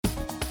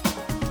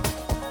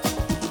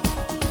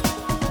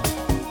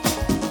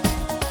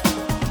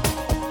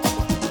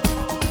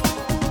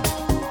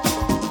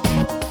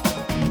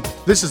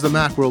This is the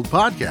Macworld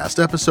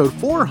Podcast, episode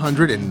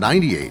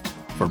 498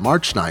 for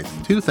March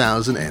 9th,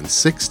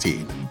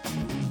 2016.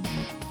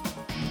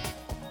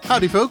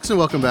 Howdy, folks, and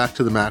welcome back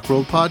to the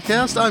Macworld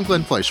Podcast. I'm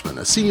Glenn Fleischman,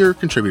 a senior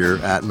contributor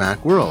at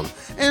Macworld.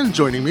 And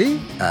joining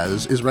me,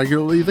 as is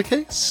regularly the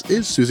case,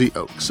 is Susie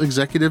Oakes,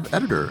 executive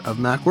editor of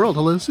Macworld.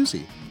 Hello,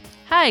 Susie.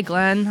 Hi,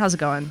 Glenn. How's it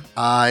going?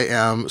 I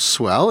am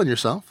swell, and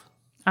yourself?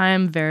 I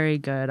am very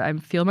good. I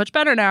feel much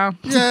better now.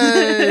 Yay!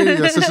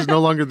 Yes, this is no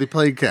longer the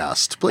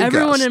Plaguecast.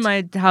 Everyone in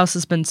my house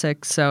has been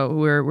sick, so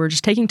we're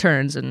just taking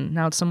turns, and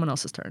now it's someone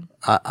else's turn.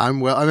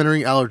 I'm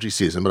entering allergy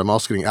season, but I'm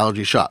also getting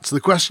allergy shots. So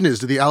the question is,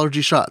 do the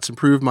allergy shots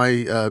improve my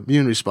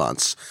immune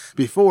response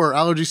before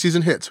allergy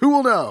season hits? Who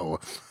will know?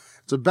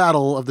 It's a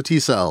battle of the T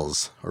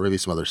cells, or maybe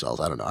some other cells.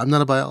 I don't know. I'm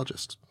not a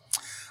biologist.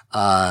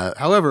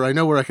 However, I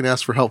know where I can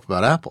ask for help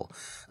about Apple.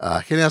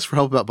 I can't ask for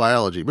help about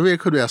biology. Maybe I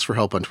could ask for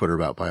help on Twitter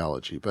about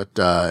biology, but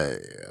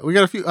we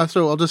got a few.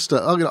 So I'll just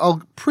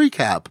I'll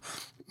pre-cap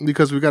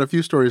because we've got a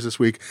few stories this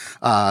week.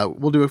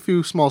 We'll do a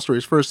few small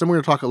stories first, and we're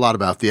going to talk a lot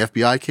about the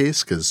FBI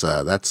case because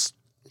that's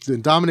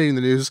been dominating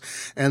the news.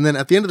 And then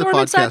at the end of the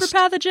Dormant podcast,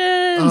 cyber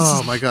pathogens.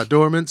 Oh my God,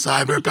 Dormant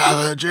cyber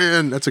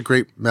pathogen. That's a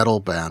great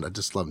metal band. I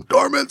just love them.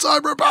 Dormant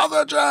cyber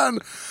pathogen.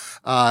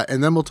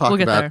 And then we'll talk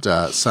about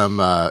some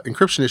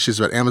encryption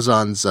issues about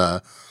Amazon's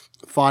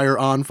fire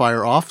on,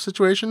 fire off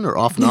situation, or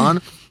off and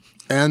on,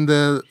 and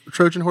the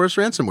Trojan horse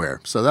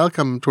ransomware. So that'll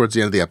come towards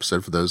the end of the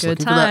episode for those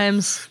looking for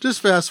that.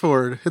 Just fast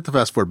forward, hit the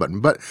fast forward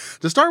button. But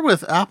to start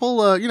with,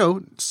 Apple,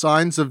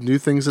 signs of new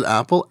things at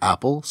Apple.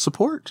 Apple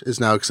support is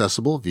now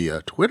accessible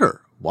via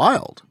Twitter.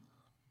 Wild.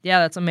 Yeah,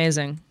 that's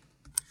amazing.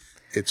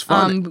 It's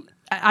fun.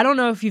 I don't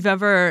know if you've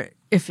ever...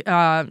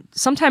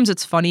 sometimes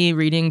it's funny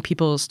reading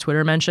people's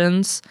Twitter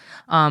mentions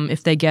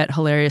if they get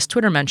hilarious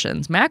Twitter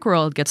mentions.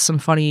 Macworld gets some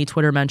funny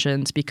Twitter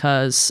mentions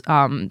because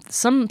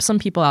some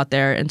people out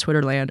there in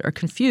Twitter land are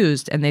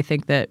confused and they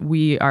think that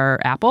we are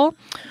Apple.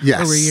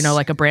 Yes. Or we're,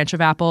 like a branch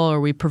of Apple,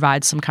 or we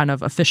provide some kind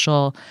of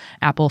official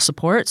Apple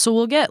support. So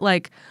we'll get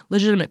like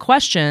legitimate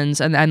questions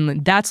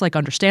and that's like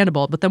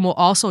understandable. But then we'll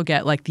also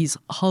get like these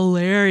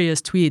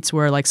hilarious tweets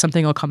where like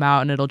something will come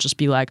out and it'll just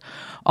be like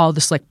all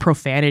this like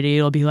profanity.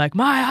 It'll be like,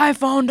 my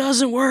iPhone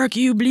doesn't work,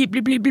 you bleep,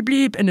 bleep, bleep, bleep,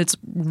 bleep. And it's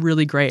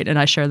really great. And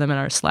I share them in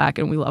our Slack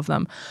and we love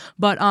them.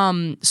 But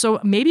so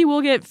maybe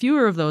we'll get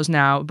fewer of those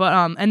now. But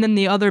and then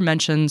the other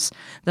mentions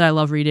that I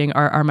love reading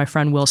are my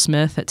friend Will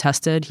Smith at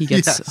Tested. He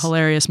gets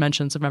hilarious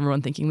mentions of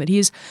everyone thinking that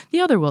he's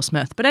the other Will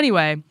Smith. But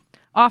anyway,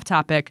 off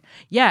topic.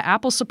 Yeah,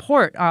 Apple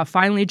support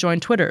finally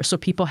joined Twitter. So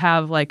people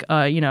have like,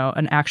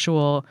 an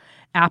actual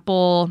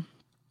Apple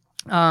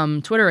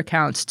Twitter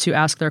account to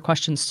ask their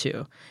questions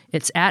to.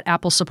 It's at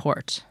Apple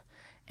Support.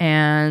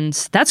 And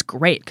that's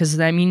great because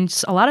that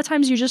means a lot of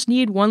times you just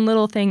need one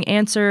little thing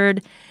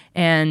answered.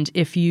 And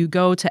if you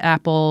go to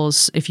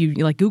Apple's, if you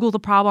like Google the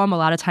problem, a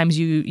lot of times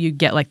you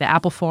get like the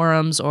Apple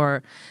forums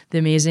or the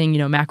amazing,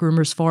 Mac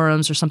Rumors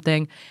forums or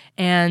something.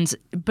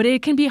 But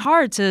it can be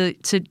hard to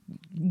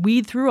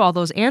weed through all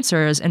those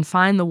answers and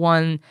find the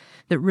one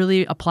that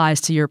really applies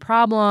to your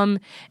problem.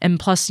 And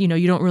plus,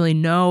 you don't really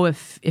know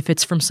if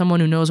it's from someone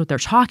who knows what they're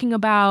talking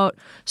about.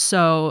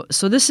 So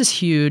this is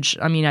huge.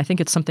 I mean, I think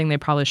it's something they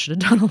probably should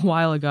have done a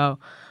while ago,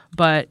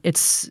 but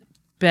it's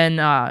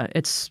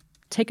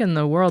taken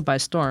the world by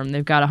storm.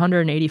 They've got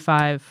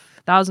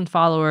 185,000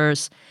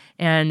 followers,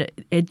 and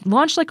it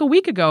launched like a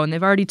week ago, and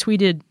they've already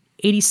tweeted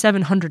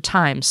 8,700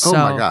 times. So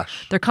oh my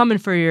gosh. They're coming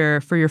for your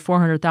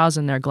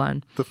 400,000 there,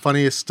 Glenn. The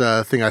funniest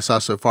thing I saw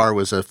so far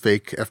was a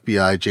fake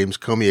FBI James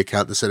Comey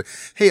account that said,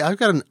 "Hey, I've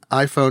got an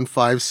iPhone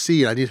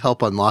 5C and I need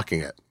help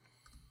unlocking it."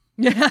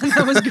 Yeah,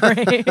 that was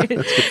great.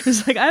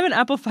 It's like, I have an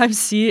Apple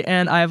 5C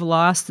and I've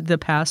lost the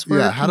password.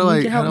 Yeah, how do I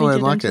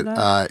unlock it?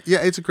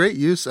 Yeah, it's a great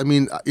use. I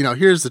mean,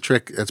 here's the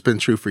trick that's been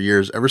true for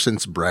years. Ever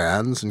since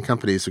brands and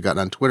companies have gotten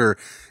on Twitter,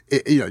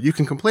 you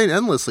can complain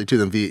endlessly to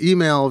them via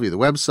email, via the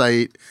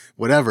website,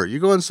 whatever. You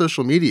go on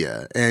social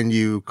media and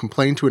you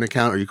complain to an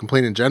account or you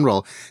complain in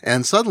general,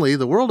 and suddenly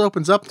the world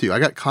opens up to you. I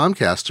got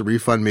Comcast to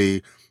refund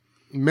me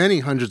many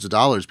hundreds of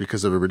dollars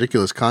because of a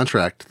ridiculous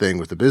contract thing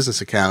with the business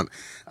account.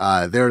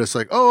 They're just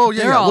like, we'll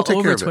take care of it. They're all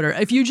over Twitter.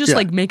 If you just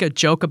like make a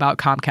joke about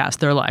Comcast,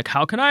 they're like,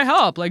 how can I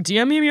help? Like,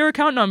 DM me your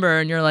account number.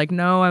 And you're like,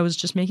 no, I was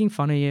just making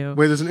fun of you.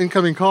 Wait, there's an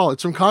incoming call.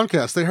 It's from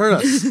Comcast. They heard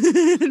us.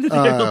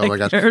 Oh my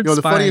gosh. The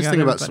funniest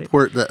thing about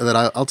support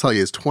that I'll tell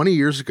you is 20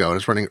 years ago, and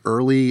it's running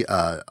early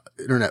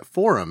internet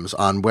forums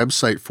on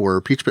website for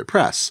Peachpit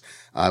Press.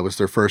 I was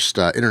their first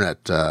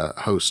internet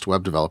host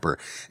web developer,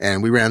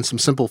 and we ran some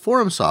simple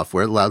forum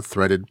software that allowed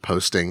threaded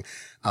posting.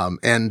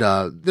 And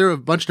there are a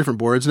bunch of different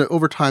boards, and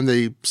over time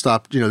they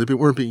stopped, they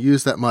weren't being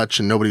used that much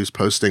and nobody was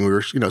posting. We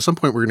were, at some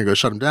point we're going to go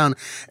shut them down.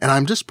 And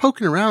I'm just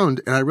poking around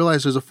and I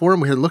realized there's a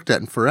forum we hadn't looked at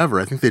in forever.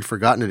 I think they'd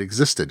forgotten it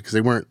existed because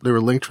they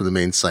were linked from the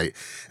main site.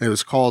 And it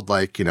was called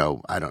like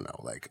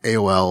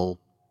AOL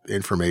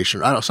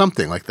information,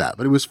 something like that.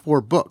 But it was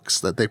 4 books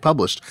that they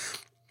published.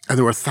 And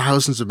there were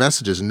thousands of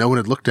messages and no one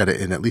had looked at it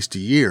in at least a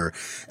year.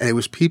 And it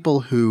was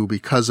people who,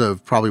 because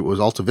of probably what was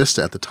Alta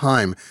Vista at the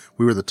time,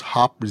 we were the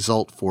top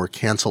result for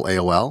cancel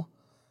AOL.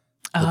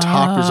 the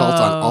top result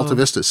on Alta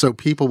Vista. So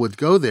people would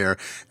go there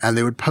and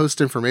they would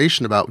post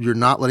information about, you're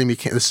not letting me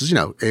cancel. This is,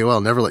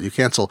 AOL never let you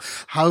cancel.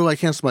 How do I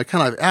cancel my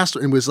account? I've asked,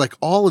 and it was like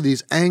all of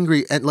these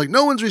angry, and like,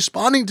 no one's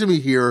responding to me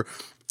here.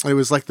 It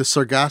was like the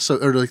Sargasso,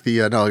 or like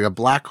like a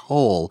black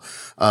hole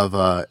of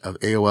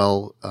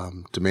AOL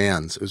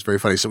demands. It was very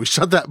funny. So we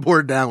shut that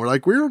board down. We're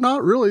like, we're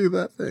not really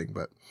that thing.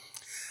 But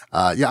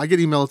I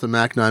get email at the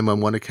Mac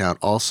 911 account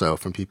also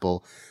from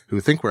people who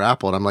think we're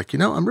Apple. And I'm like,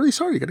 I'm really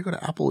sorry. You got to go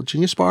to Apple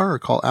Genius Bar or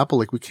call Apple.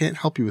 Like, we can't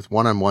help you with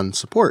one-on-one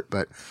support,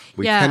 but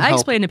we can help. I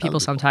explain to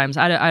people sometimes.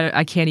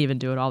 I can't even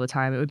do it all the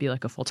time. It would be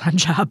like a full-time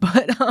job.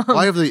 But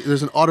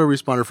there's an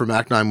autoresponder for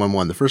Mac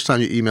 911. The first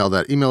time you email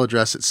that email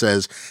address, it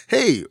says,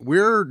 hey,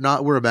 we're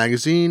a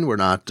magazine. We're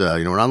not, we're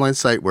an online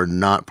site. We're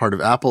not part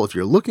of Apple. If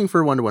you're looking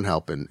for one-to-one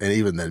help, and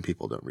even then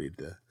people don't read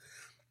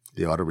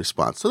the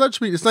auto-response. So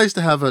it's nice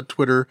to have a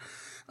Twitter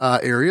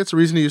area. It's a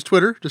reason to use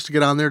Twitter, just to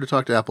get on there to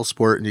talk to Apple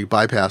Support, and you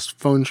bypass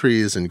phone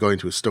trees and going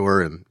to a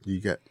store, and you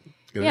get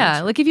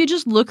like if you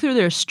just look through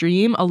their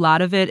stream, a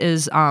lot of it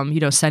is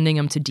sending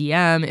them to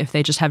DM. If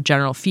they just have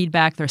general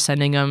feedback, they're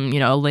sending them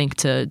a link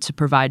to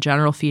provide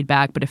general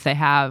feedback. But if they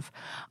have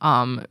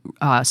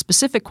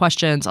specific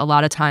questions, a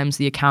lot of times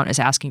the account is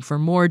asking for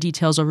more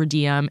details over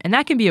DM, and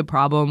that can be a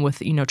problem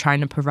with trying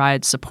to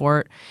provide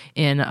support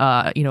in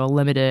a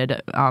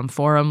limited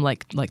forum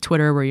like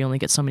Twitter, where you only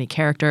get so many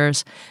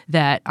characters.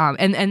 That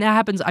and that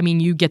happens. I mean,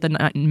 you get the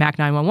Mac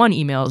 911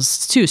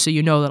 emails too, so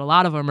that a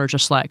lot of them are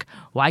just like,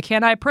 why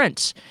can't I print?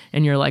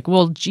 And you're like,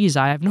 well, geez,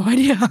 I have no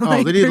idea.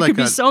 There could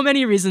be so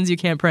many reasons you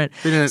can't print.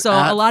 So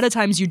a lot of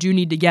times you do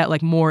need to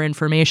get more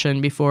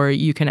information before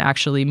you can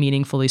actually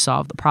meaningfully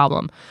solve the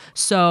problem.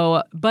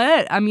 So,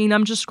 but I mean,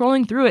 I'm just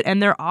scrolling through it, and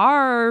there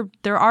are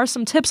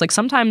some tips. Like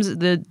sometimes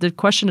the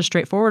question is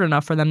straightforward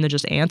enough for them to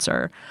just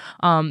answer.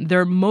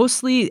 They're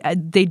mostly,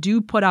 they do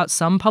put out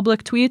some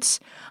public tweets.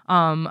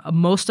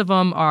 Most of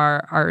them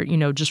are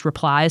just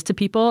replies to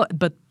people,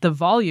 but the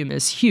volume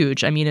is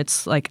huge. I mean,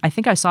 it's like, I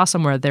think I saw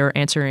somewhere they were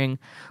answering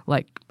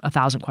like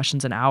 1,000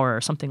 questions an hour or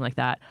something like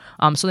that.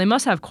 So they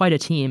must have quite a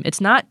team. It's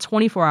not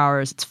 24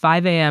 hours. It's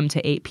 5 a.m.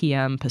 to 8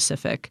 p.m.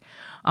 Pacific.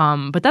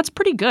 But that's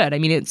pretty good. I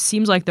mean, it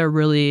seems like they're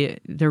really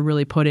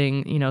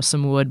putting,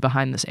 some wood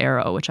behind this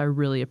arrow, which I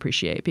really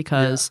appreciate,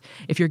 because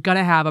if you're going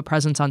to have a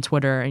presence on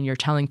Twitter and you're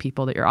telling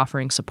people that you're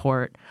offering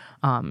support,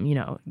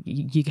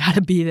 you got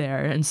to be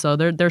there. And so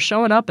they're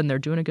showing up and they're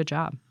doing a good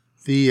job.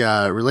 The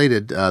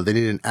related, they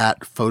need an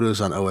 @Photos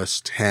on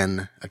OS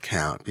 10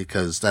 account,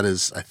 because that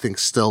is, I think,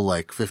 still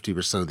like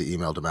 50% of the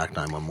email to Mac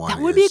 911.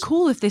 That would be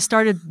cool if they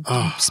started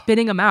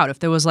spitting them out. If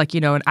there was an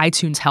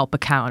iTunes help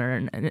account,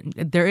 or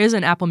there is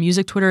an Apple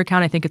Music Twitter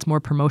account. I think it's more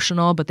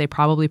promotional, but they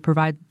probably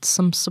provide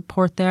some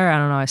support there. I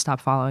don't know. I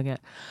stopped following it.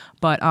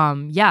 But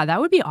that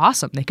would be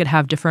awesome. They could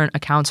have different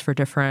accounts for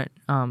different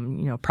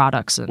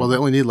products. Well, they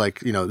only need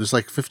there's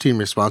 15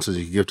 responses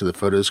you can give to the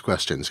photos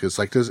questions,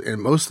 because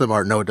and most of them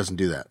are, no, it doesn't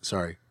do that.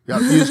 Sorry. Yeah,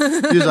 use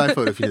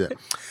iPhoto if you do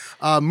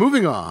that.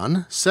 Moving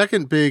on,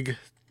 second big,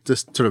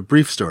 just sort of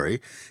brief story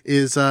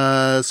is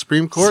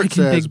Supreme Court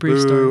says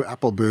boo,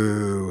 Apple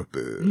boo,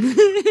 boo,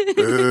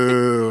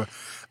 boo.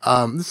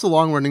 This is a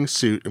long-running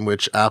suit in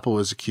which Apple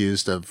was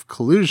accused of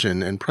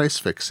collusion and price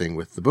fixing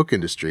with the book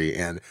industry,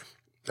 and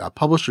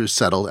publishers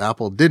settled.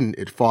 Apple didn't.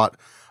 It fought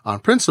on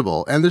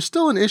principle. And there's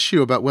still an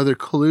issue about whether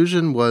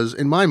collusion was,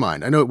 in my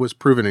mind, I know it was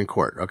proven in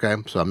court, okay?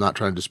 So I'm not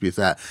trying to dispute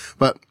that.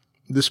 But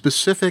the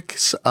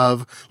specifics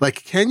of,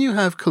 can you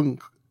have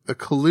a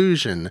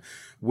collusion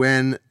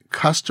when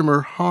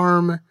customer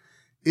harm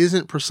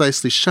isn't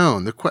precisely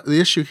shown? The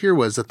issue here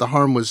was that the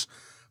harm was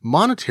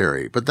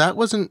monetary, but that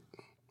wasn't,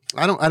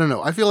 I don't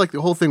know. I feel like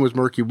the whole thing was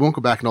murky. We won't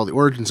go back into all the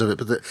origins of it,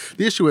 but the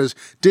issue is,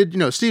 did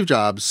Steve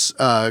Jobs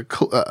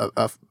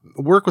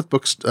work with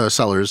book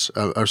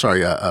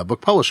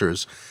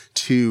publishers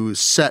to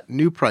set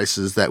new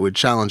prices that would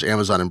challenge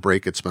Amazon and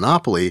break its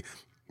monopoly,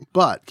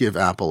 but give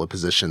Apple a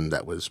position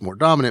that was more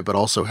dominant, but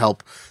also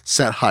help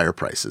set higher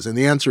prices? And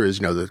the answer is,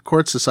 the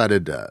courts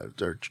decided,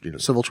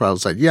 civil trial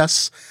decided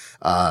yes.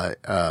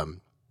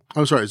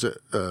 I'm sorry, it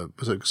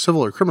was a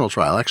civil or criminal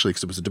trial, actually,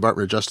 because it was the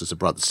Department of Justice that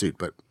brought the suit.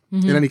 But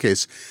in any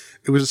case,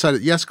 it was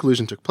decided, yes,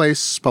 collusion took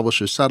place,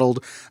 publishers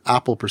settled,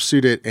 Apple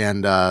pursued it,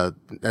 and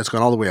that's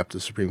gone all the way up to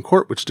the Supreme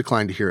Court, which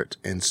declined to hear it.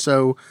 And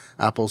so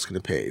Apple's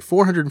going to pay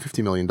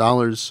 $450 million.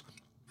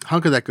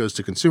 Hunk of that goes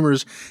to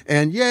consumers,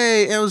 and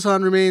yay,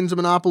 Amazon remains a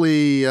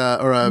monopoly, not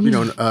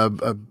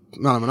a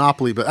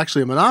monopoly, but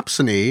actually a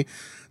monopsony.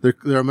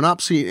 They're a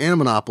monopsony and a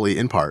monopoly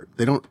in part.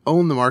 They don't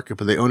own the market,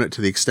 but they own it to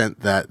the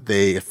extent that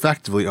they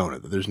effectively own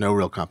it, that there's no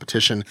real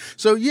competition.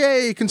 So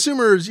yay,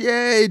 consumers,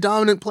 yay,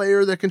 dominant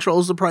player that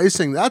controls the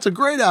pricing. That's a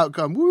great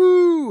outcome.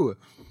 Woo!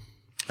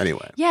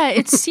 Anyway. Yeah,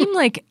 it seemed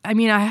like,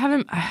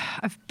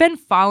 I've been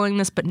following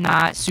this, but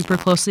not super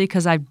closely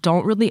because I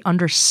don't really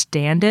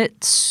understand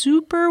it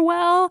super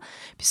well.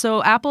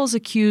 So Apple's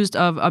accused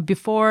of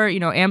before,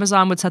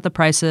 Amazon would set the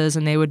prices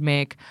and they would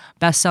make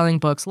best-selling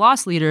books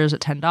loss leaders at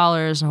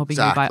 $10 and hoping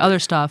you buy other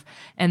stuff.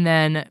 And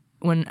then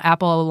when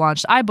Apple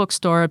launched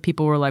iBookstore,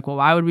 people were like, well,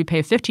 why would we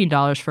pay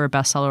 $15 for a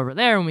bestseller over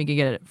there when we could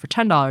get it for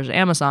 $10 at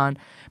Amazon?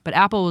 But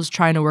Apple was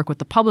trying to work with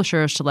the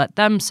publishers to let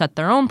them set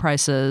their own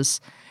prices.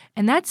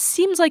 And that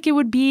seems like it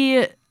would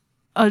be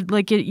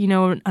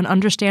an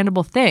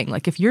understandable thing.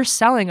 Like if you're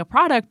selling a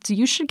product,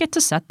 you should get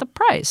to set the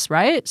price,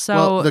 right? So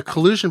well, the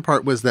collusion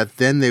part was that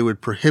then they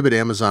would prohibit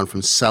Amazon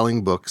from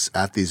selling books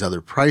at these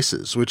other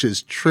prices, which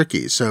is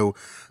tricky. So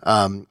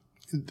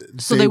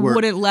they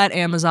wouldn't let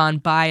Amazon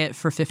buy it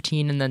for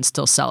 15 and then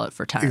still sell it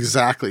for 10.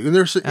 Exactly. And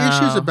there's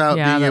issues about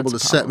being able to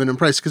set minimum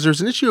price, because there's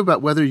an issue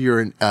about whether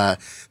you're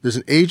there's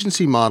an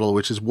agency model,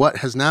 which is what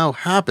has now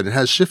happened. It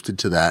has shifted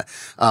to that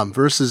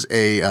versus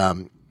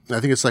I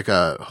think it's like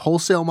a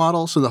wholesale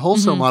model. So the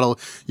wholesale model,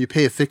 you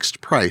pay a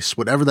fixed price,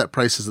 whatever that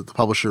price is that the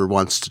publisher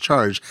wants to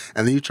charge,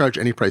 and then you charge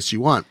any price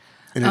you want.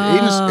 In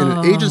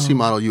an agency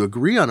model, you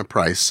agree on a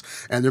price,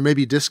 and there may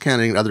be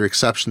discounting and other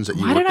exceptions that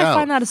you work out. Why did I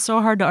find that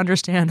so hard to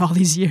understand all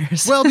these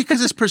years? Well,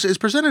 because it's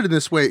presented in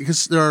this way,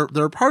 because there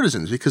are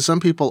partisans, because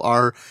some people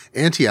are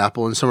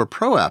anti-Apple and some are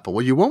pro-Apple.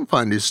 What you won't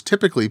find is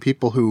typically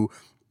people who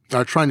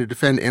are trying to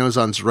defend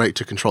Amazon's right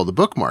to control the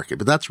book market,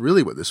 but that's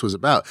really what this was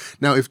about.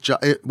 Now,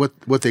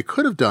 what they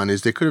could have done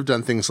is they could have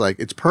done things like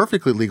it's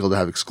perfectly legal to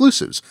have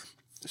exclusives.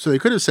 So they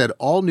could have said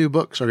all new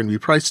books are going to be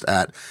priced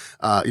at,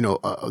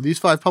 these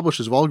 5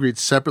 publishers have all agreed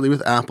separately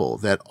with Apple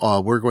that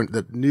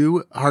that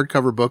new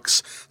hardcover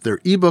books, their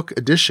ebook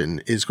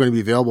edition is going to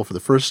be available for the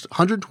first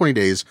 120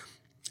 days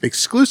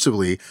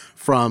exclusively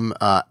from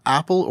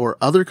Apple or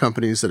other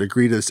companies that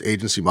agree to this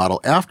agency model.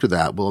 After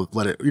that, we'll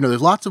let it,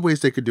 there's lots of ways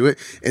they could do it.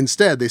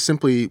 Instead, they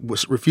simply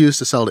refused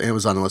to sell to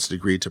Amazon unless it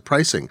agreed to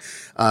pricing.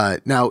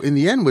 Now, in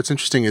the end, what's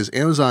interesting is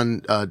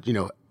Amazon,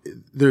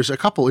 there's a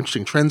couple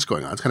interesting trends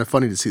going on. It's kind of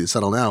funny to see this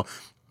settle now.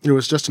 There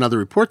was just another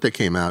report that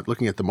came out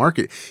looking at the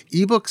market.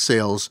 Ebook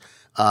sales,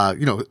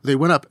 they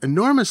went up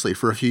enormously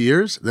for a few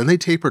years. Then they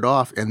tapered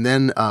off. And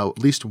then at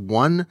least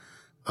one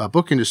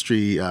book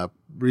industry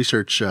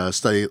research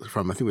study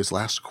from, I think it was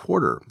last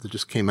quarter that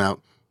just came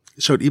out,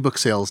 showed ebook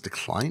sales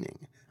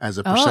declining as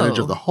a percentage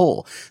of the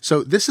whole.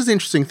 So this is the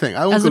interesting thing.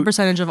 As a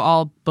percentage of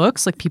all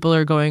books, like people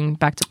are going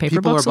back to paper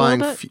books a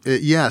little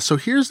bit? Yeah. So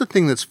here's the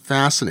thing that's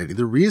fascinating.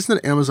 The reason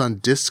that Amazon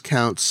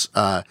discounts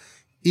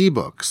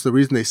ebooks, the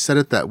reason they said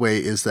it that way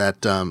is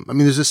that,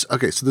 there's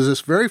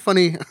this very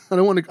funny,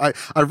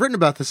 I've written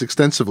about this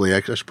extensively.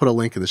 I should put a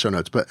link in the show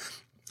notes, but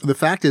the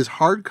fact is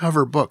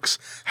hardcover books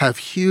have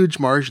huge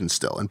margins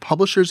still, and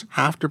publishers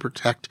have to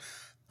protect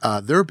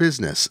their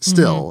business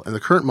still in the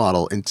current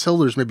model until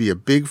there's maybe a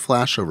big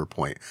flashover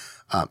point,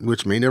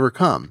 which may never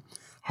come.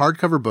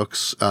 Hardcover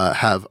books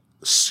have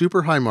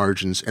super high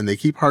margins, and they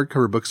keep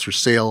hardcover books for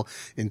sale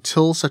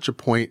until such a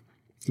point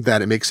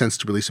that it makes sense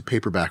to release a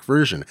paperback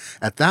version.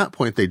 At that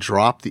point, they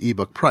drop the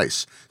ebook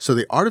price. So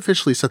they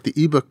artificially set the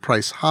ebook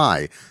price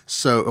high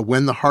so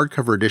when the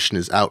hardcover edition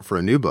is out for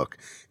a new book,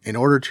 in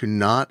order to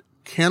not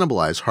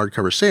cannibalize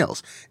hardcover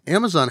sales.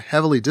 Amazon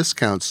heavily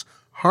discounts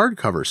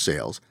hardcover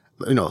sales.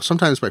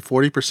 Sometimes by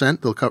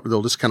 40%,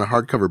 they'll discount a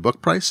hardcover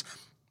book price.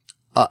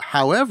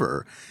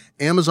 However,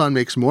 Amazon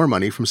makes more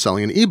money from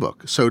selling an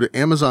ebook. So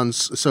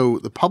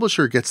the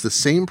publisher gets the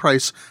same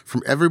price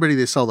from everybody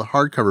they sell the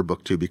hardcover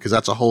book to, because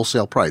that's a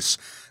wholesale price,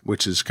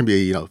 which can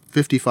be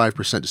 55%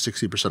 to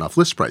 60% off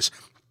list price.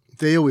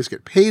 They always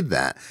get paid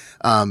that,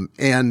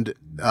 and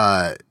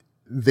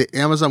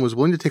Amazon was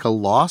willing to take a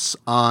loss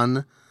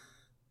on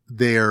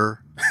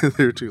their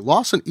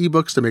loss on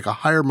ebooks to make a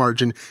higher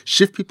margin,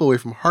 shift people away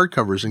from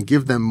hardcovers, and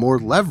give them more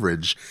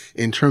leverage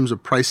in terms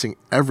of pricing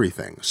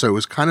everything. So it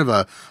was kind of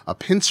a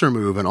pincer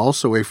move, and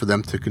also a way for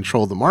them to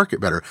control the market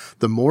better.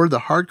 The more the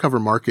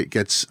hardcover market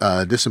gets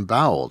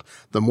disemboweled,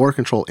 the more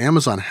control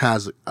Amazon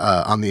has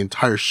on the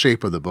entire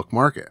shape of the book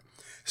market.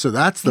 So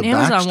that's the backstory.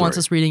 Amazon wants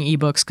us reading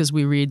ebooks because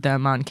we read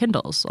them on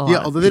Kindles.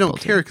 Although they don't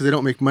care because they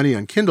don't make money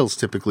on Kindles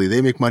typically.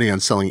 They make money on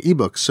selling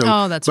ebooks.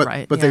 So, that's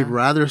right. But they'd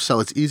rather sell.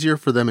 It's easier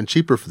for them and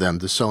cheaper for them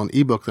to sell an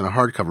ebook than a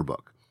hardcover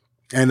book.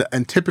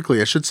 And typically,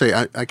 I should say,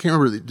 I can't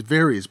remember, it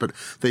varies, but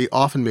they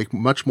often make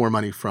much more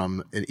money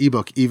from an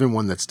ebook, even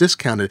one that's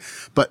discounted.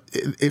 But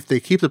if they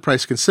keep the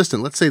price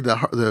consistent, let's say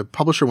the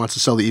publisher wants to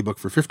sell the ebook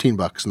for $15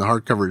 and the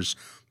hardcover's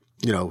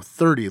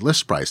 $30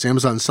 list price.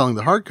 Amazon's selling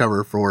the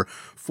hardcover for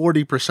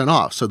 40%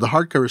 off. So the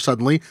hardcover is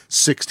suddenly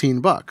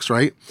 $16,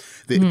 right?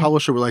 The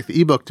publisher would like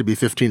the ebook to be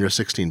 $15 or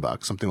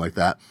 $16, something like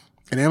that.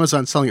 And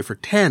Amazon's selling it for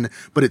 $10,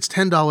 but it's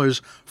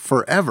 $10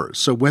 forever.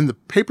 So when the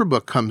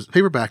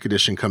paperback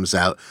edition comes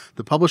out,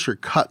 the publisher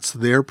cuts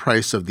their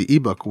price of the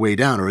ebook way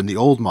down, or in the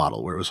old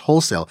model where it was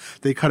wholesale,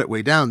 they cut it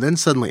way down. Then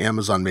suddenly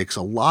Amazon makes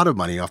a lot of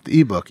money off the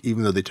ebook,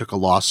 even though they took a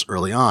loss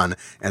early on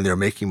and they're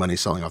making money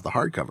selling off the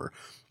hardcover.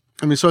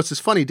 So it's this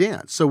funny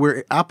dance. So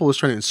where Apple was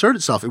trying to insert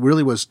itself, it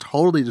really was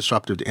totally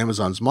disruptive to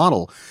Amazon's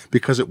model,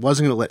 because it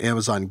wasn't going to let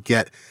Amazon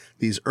get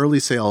these early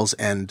sales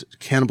and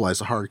cannibalize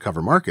the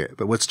hardcover market.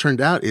 But what's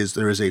turned out is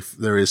there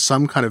is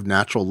some kind of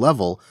natural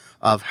level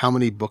of how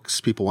many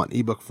books people want in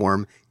ebook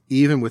form,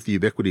 even with the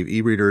ubiquity of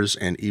e-readers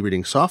and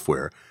e-reading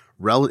software,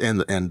 and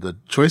the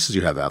choices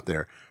you have out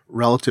there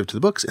relative to the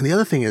books. And the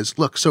other thing is,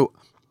 look, so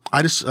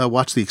I just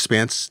watched the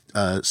Expanse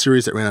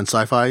series that ran on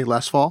Sci-Fi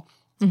last fall.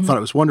 Mm-hmm. Thought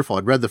it was wonderful.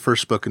 I'd read the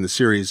first book in the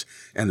series,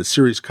 and the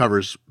series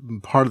covers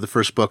part of the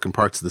first book and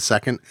parts of the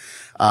second.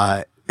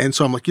 And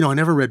so I'm like, I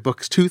never read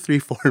books 2, 3,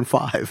 4, and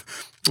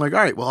 5. I'm like, all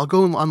right, well, I'll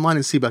go online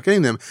and see about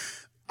getting them.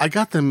 I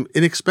got them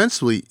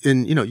inexpensively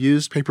in,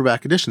 used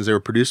paperback editions. They were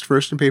produced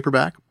first in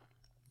paperback.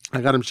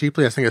 I got them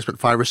cheaply. I think I spent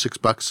 $5 or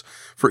 $6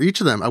 for each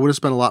of them. I would have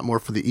spent a lot more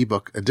for the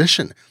ebook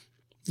edition.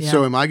 Yeah.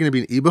 So am I going to be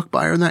an ebook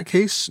buyer in that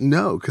case?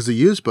 No, because the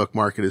used book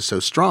market is so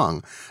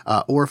strong.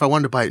 Or if I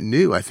wanted to buy it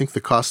new, I think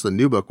the cost of the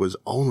new book was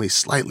only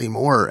slightly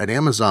more at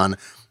Amazon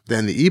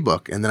than the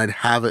ebook. And then I'd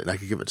have it and I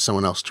could give it to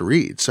someone else to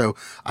read. So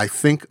I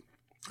think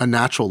a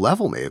natural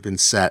level may have been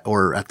set,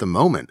 or at the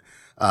moment.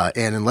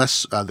 And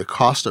unless the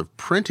cost of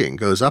printing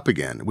goes up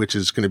again, which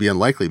is going to be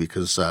unlikely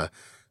because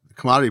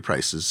commodity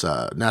prices,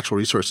 natural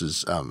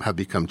resources have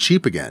become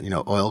cheap again.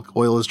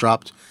 Oil has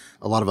dropped.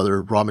 A lot of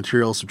other raw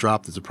materials have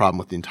dropped. There's a problem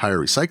with the entire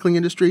recycling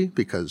industry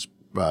because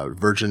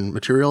virgin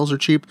materials are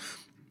cheap.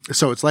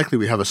 So it's likely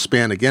we have a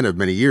span again of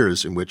many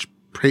years in which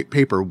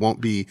paper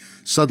won't be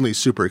suddenly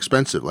super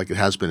expensive like it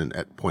has been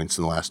at points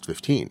in the last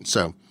 15.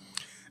 So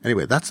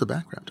anyway, that's the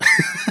background.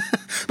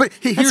 But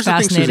hey, here's the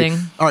thing, Susie.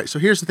 All right, so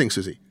here's the thing,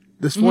 Susie.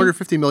 This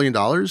 $450 million,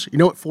 you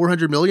know what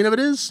 $400 million of it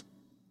is?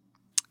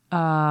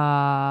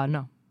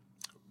 No.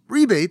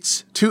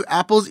 Rebates to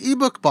Apple's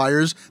ebook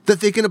buyers that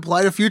they can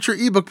apply to future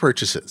ebook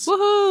purchases.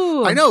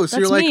 Woohoo! I know. So That's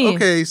you're like, me.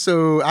 okay,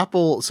 so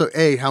Apple,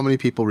 how many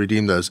people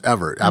redeem those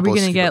ever? Are we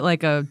going to get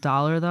like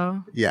 $1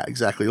 though? Yeah,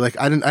 exactly. Like,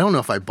 I don't know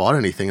if I bought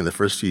anything in the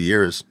first few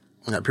years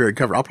in that period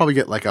cover. I'll probably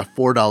get like a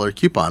 $4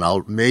 coupon.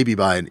 I'll maybe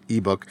buy an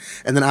ebook,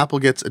 and then Apple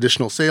gets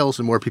additional sales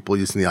and more people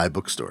using the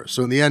iBook store.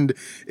 So in the end,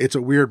 it's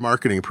a weird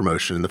marketing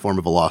promotion in the form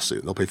of a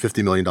lawsuit. They'll pay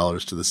 $50 million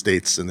to the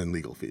states and then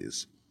legal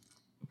fees.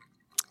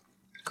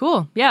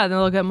 Cool. Yeah, then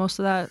they'll get most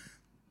of that.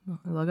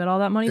 They'll get all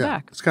that money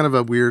back. It's kind of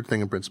a weird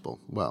thing in principle.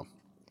 Well,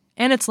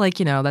 and it's like,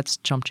 that's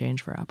chump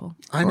change for Apple.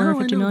 I know.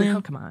 $50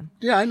 million? Come on.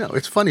 Yeah, I know.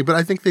 It's funny, but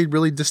I think they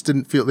really just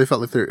they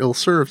felt like they're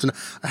ill-served. And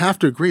I have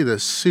to agree, the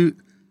suit,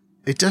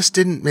 it just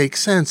didn't make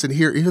sense. And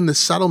here, even the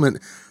settlement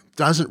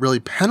doesn't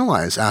really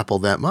penalize Apple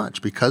that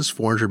much because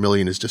 $400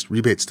 million is just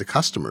rebates to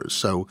customers.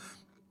 So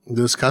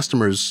those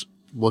customers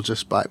will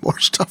just buy more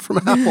stuff from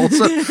Apple.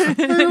 So I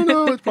don't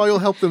know. It probably will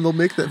help them. They'll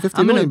make that $50 million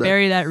I'm going to back.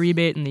 bury that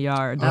rebate in the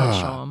yard. That'll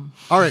show them.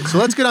 All right. So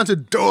let's get on to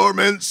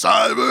dormant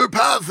cyber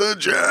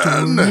pathogen.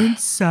 Dormant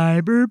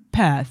cyber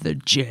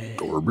pathogen.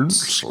 Dormant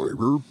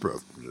cyber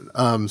pathogen.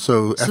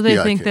 So FBI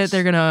they think case. that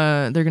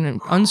they're gonna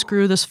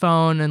unscrew this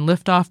phone and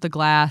lift off the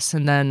glass,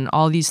 and then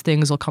all these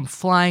things will come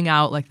flying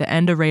out like the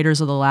end of Raiders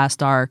of the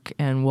Lost Ark,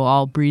 and we'll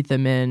all breathe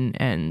them in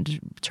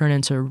and turn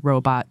into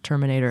robot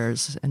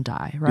Terminators and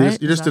die.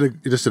 Right? You just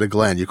did a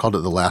Glenn. You called it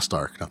the Last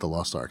Ark, not the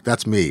Lost Ark.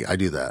 That's me. I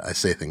do that. I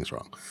say things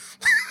wrong.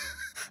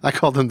 I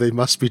call them They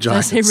Must Be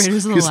Giants. Did I say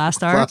Raiders of the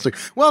Last Ark? Classic.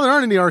 Well, there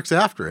aren't any arcs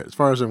after it, as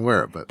far as I'm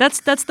aware. But that's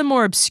the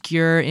more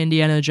obscure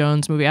Indiana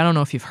Jones movie. I don't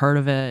know if you've heard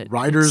of it.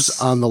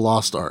 Riders on the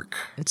Lost Ark.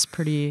 It's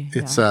pretty.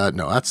 It's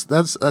no, that's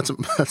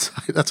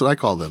what I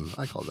call them.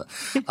 I call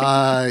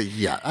that.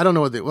 Yeah, I don't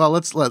know what they. Well,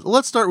 let's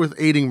start with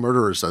aiding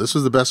murderers. Though this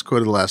was the best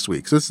quote of the last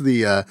week. So this is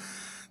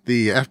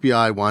the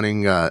FBI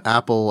wanting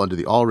Apple under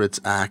the All Writs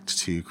Act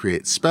to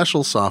create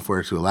special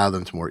software to allow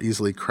them to more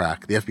easily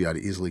crack the FBI to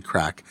easily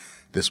crack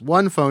this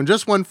one phone,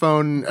 just one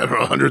phone,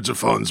 hundreds of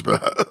phones,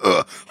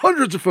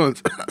 hundreds of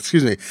phones,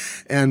 excuse me.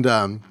 And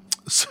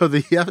so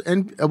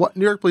the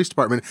New York Police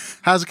Department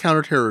has a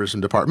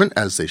counterterrorism department,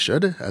 as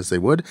they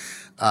would.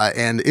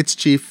 And its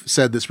chief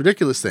said this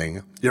ridiculous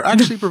thing. You're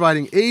actually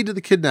providing aid to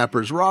the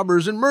kidnappers,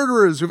 robbers, and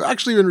murderers who've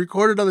actually been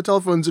recorded on the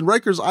telephones in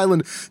Rikers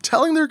Island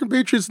telling their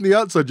compatriots on the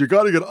outside, you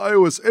got to get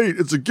iOS 8.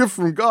 It's a gift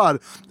from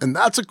God. And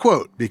that's a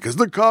quote, because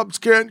the cops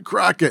can't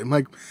crack it. I'm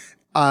like,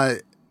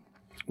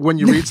 when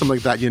you read something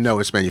like that,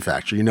 it's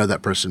manufactured. You know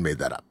that person made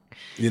that up.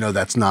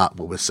 That's not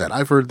what was said.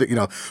 I've heard that,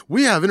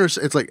 we have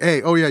it's like,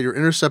 hey, oh yeah, you're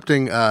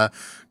intercepting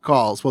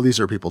calls. Well, these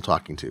are people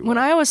talking to. When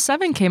iOS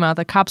 7 came out,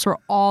 the cops were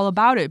all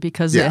about it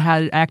because it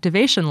had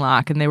activation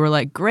lock, and they were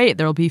like, great,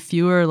 there'll be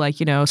fewer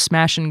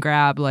smash and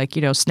grab,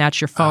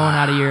 snatch your phone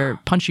out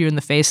of punch you in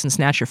the face and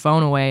snatch your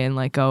phone away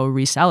and go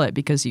resell it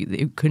because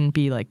it couldn't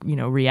be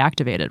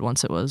reactivated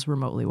once it was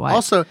remotely wiped.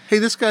 Also, hey,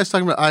 this guy's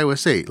talking about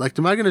iOS 8.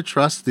 Am I going to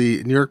trust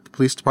the New York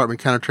Police Department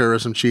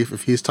counterterrorism chief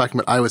if he's talking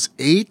about iOS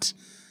 8?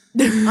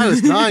 I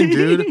was 9,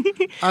 dude.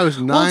 I was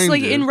 9. Well, it's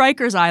like in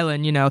Rikers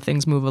Island,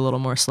 things move a little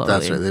more slowly.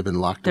 That's right. They've been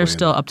locked. They're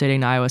still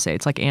updating to iOS 8.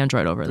 It's like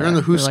Android over there. They're in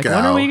the Hooskow. Like,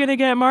 when are we going to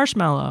get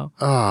Marshmallow?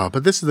 Oh,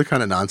 but this is the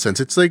kind of nonsense.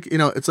 It's like,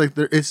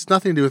 it's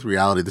nothing to do with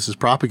reality. This is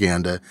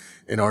propaganda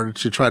in order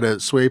to try to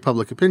sway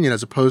public opinion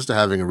as opposed to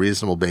having a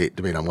reasonable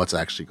debate on what's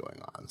actually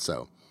going on.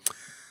 So,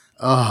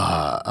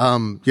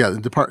 And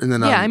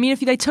then I mean, if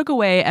they took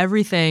away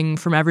everything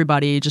from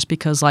everybody just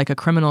because like a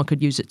criminal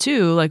could use it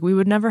too, like we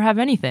would never have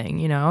anything,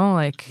 you know?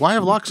 Like why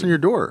have locks on your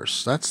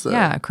doors?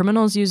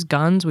 Criminals use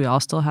guns. We all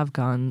still have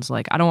guns.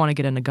 Like I don't want to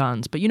get into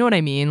guns, but you know what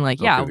I mean? Like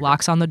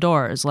locks on the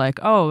doors. Like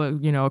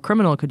a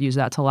criminal could use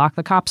that to lock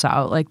the cops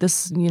out. Like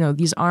this,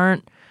 these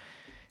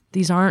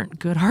aren't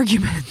good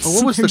arguments. Well,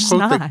 what was the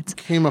quote that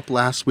came up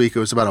last week? It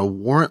was about a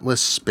warrantless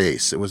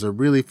space. It was a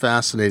really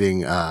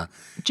fascinating.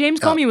 James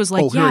Comey was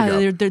like,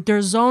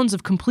 there's zones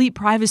of complete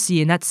privacy,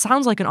 and that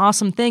sounds like an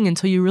awesome thing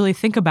until you really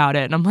think about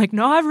it. And I'm like,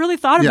 no, I've really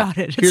thought about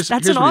it.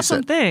 That's an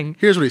awesome thing.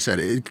 Here's what he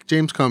said.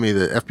 James Comey,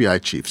 the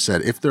FBI chief,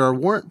 said, if there are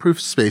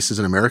warrant-proof spaces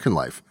in American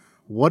life,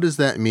 what does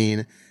that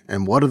mean,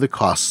 and what are the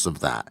costs of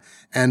that?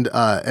 And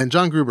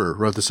John Gruber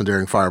wrote this in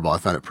Daring Fireball. I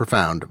found it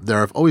profound. There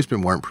have always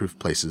been warrant-proof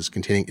places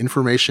containing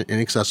information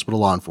inaccessible to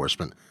law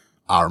enforcement,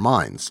 our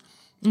minds,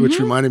 which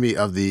reminded me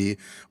of the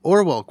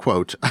Orwell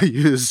quote I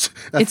used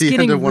at the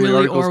end of one of the articles. It's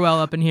getting really Orwell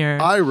up in here.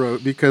 I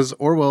wrote because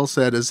Orwell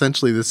said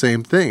essentially the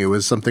same thing. It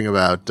was something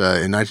about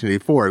in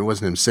 1984. It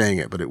wasn't him saying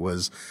it, but it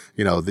was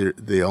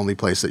the only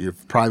place that your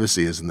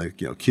privacy is in the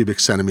cubic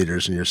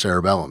centimeters in your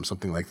cerebellum,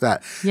 something like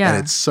that. Yeah.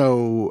 And it's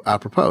so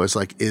apropos. It's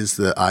like, is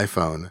the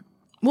iPhone?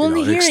 Well, in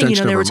the hearing,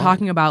 they were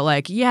talking about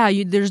like,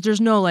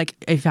 there's no like,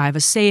 if I have a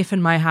safe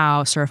in my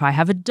house or if I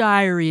have a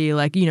diary,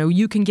 like,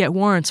 you can get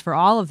warrants for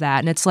all of that.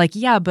 And it's like,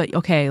 yeah, but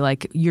okay,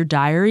 like your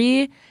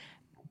diary,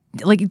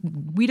 like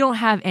we don't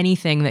have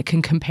anything that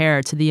can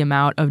compare to the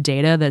amount of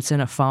data that's in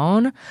a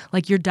phone.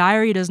 Like your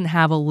diary doesn't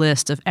have a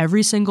list of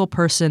every single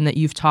person that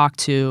you've talked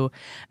to,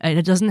 and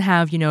it doesn't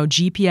have,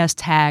 GPS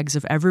tags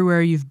of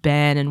everywhere you've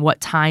been and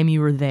what time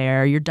you were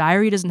there. Your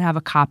diary doesn't have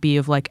a copy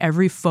of like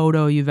every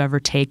photo you've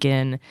ever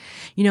taken.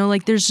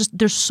 Like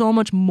there's so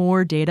much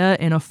more data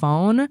in a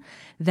phone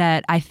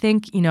that I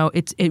think,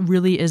 it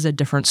really is a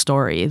different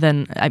story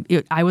than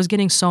I was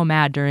getting so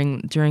mad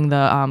during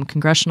the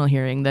congressional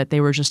hearing that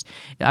they were just,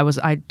 I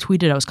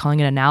tweeted, I was calling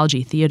it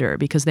analogy theater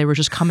because they were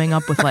just coming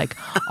up with like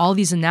all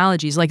these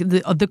analogies. Like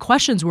the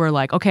questions were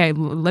like, okay,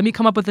 let me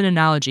come up with an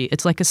analogy.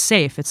 It's like a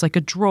safe. It's like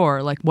a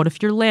drawer. Like what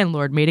if your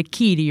landlord made a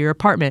key to your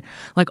apartment?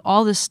 Like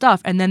all this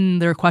stuff. And then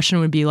their question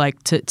would be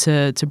like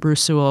to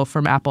Bruce Sewell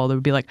from Apple, they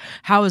would be like,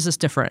 how is this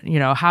different?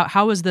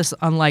 How is this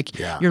unlike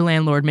your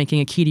landlord making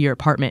a key to your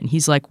apartment? And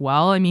he's like,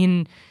 well, I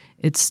mean,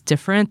 it's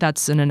different.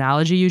 That's an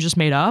analogy you just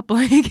made up.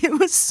 Like it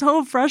was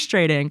so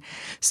frustrating.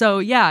 So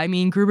yeah, I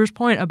mean, Gruber's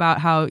point about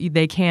how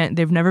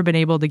they've never been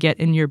able to get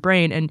in your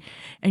brain, and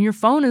your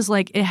phone is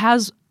like, it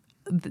has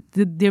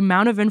the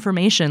amount of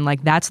information,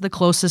 like that's the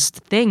closest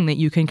thing that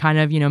you can kind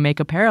of, make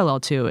a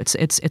parallel to.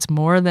 It's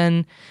more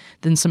than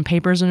some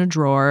papers in a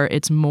drawer.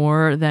 It's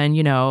more than,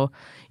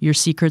 your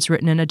secrets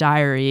written in a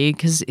diary,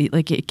 because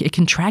it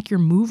can track your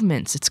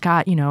movements. It's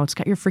got your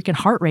freaking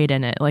heart rate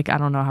in it. Like I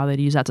don't know how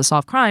they'd use that to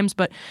solve crimes,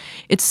 but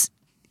it's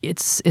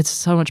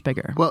so much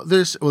bigger. Well,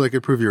 they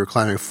could prove you were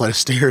climbing a flight of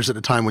stairs at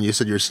a time when you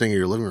said you were sitting in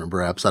your living room,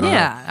 perhaps. I don't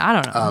know. I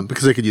don't know.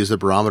 Because they could use the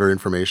barometer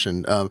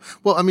information.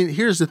 Well, I mean,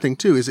 here's the thing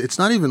too: is it's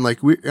not even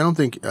like I don't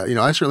think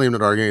I certainly am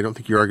not arguing. I don't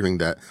think you're arguing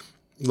that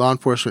law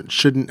enforcement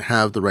shouldn't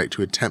have the right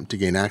to attempt to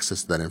gain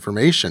access to that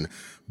information,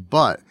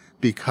 but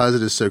because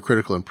it is so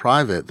critical and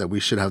private that we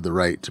should have the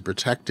right to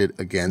protect it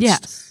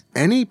against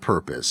any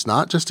purpose,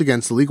 not just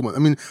against the legal one. I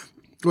mean,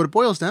 what it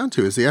boils down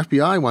to is the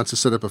FBI wants to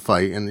set up a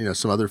fight, and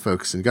some other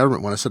folks in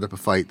government want to set up a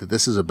fight that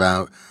this is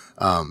about.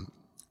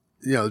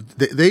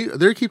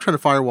 They keep trying to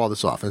firewall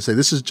this off and say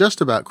this is just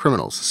about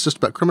criminals. It's just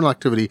about criminal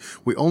activity.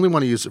 We only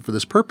want to use it for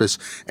this purpose,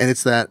 and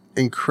it's that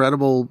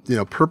incredible,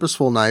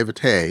 purposeful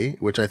naivete,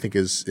 which I think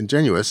is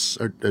disingenuous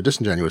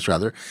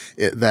rather,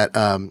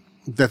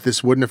 that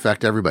this wouldn't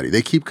affect everybody.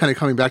 They keep kind of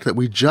coming back to that.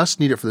 We just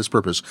need it for this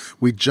purpose.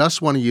 We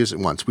just want to use it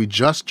once. We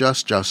just.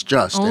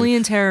 Only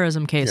in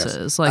terrorism cases.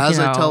 Yes. Like,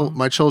 I tell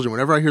my children,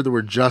 whenever I hear the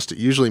word just, it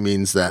usually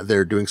means that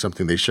they're doing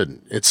something they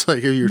shouldn't. It's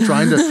like if you're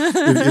trying to...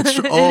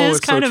 It is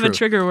kind of a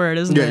trigger word,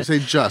 isn't it? Yeah, you say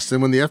just.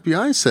 And when the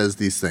FBI says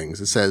these things,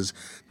 it says,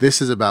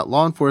 this is about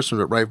law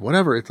enforcement, right,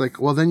 whatever. It's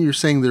like, well, then you're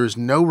saying there is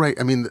no right.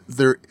 I mean,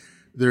 there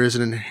is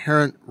an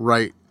inherent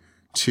right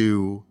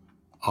to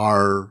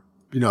our...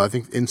 I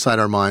think inside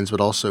our minds, but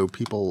also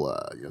people,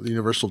 the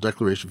Universal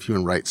Declaration of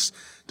Human Rights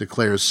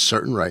declares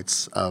certain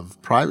rights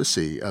of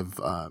privacy, of,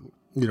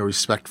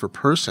 respect for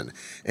person.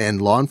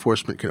 And law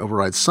enforcement can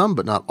override some,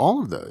 but not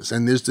all of those.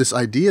 And there's this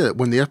idea that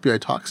when the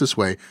FBI talks this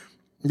way,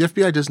 the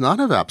FBI does not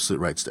have absolute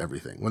rights to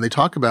everything. When they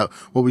talk about,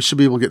 well, we should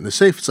be able to get in the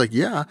safe, it's like,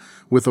 yeah,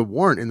 with a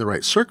warrant in the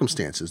right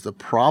circumstances. The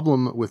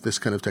problem with this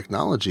kind of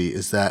technology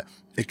is that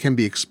it can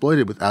be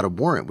exploited without a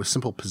warrant, with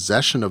simple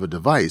possession of a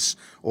device,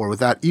 or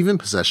without even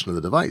possession of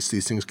the device.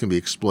 These things can be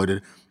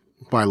exploited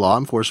by law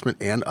enforcement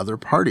and other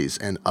parties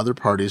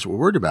we're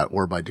worried about,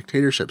 or by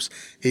dictatorships.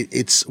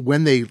 It's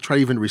when they try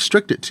to even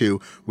restrict it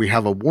to, we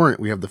have a warrant,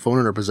 we have the phone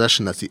in our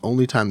possession, that's the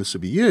only time this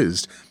would be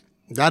used.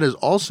 That is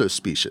also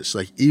specious.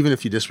 Like, even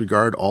if you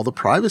disregard all the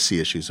privacy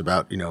issues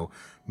about,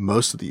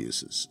 most of the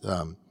uses.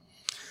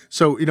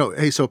 So,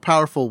 hey, so a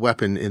powerful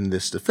weapon in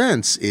this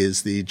defense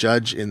is the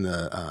judge in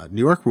the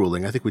New York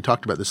ruling. I think we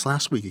talked about this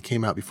last week. It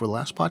came out before the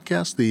last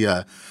podcast.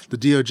 The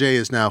DOJ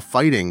is now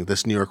fighting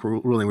this New York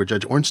ruling where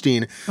Judge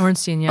Ornstein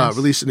yes.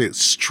 Released an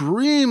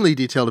extremely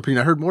detailed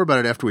opinion. I heard more about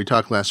it after we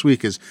talked last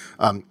week.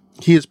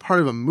 He is part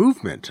of a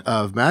movement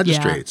of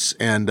magistrates,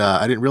 and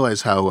I didn't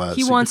realize how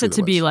he wants it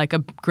to be like a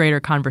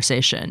greater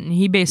conversation.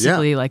 He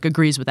basically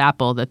agrees with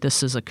Apple that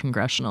this is a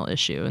congressional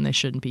issue, and they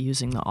shouldn't be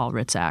using the All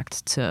Writs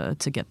Act to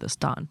get this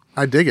done.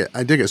 I dig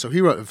it. So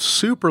he wrote a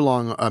super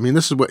long. I mean,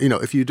 this is what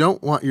if you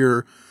don't want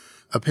your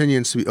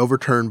opinions to be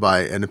overturned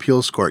by an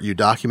appeals court, you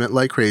document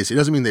like crazy. It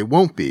doesn't mean they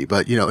won't be,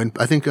 but and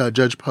I think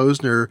Judge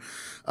Posner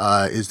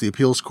is the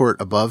appeals court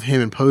above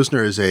him, and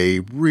Posner is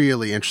a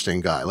really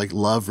interesting guy.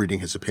 Love reading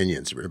his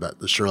opinions. He wrote about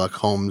the Sherlock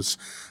Holmes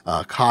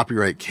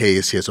copyright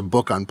case. He has a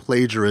book on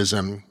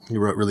plagiarism. He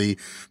wrote really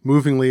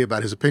movingly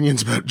about his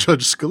opinions about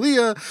Justice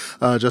Scalia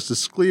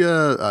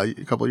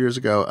a couple of years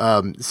ago.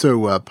 So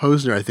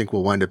Posner, I think,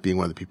 will wind up being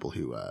one of the people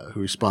who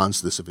responds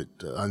to this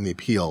on the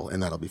appeal,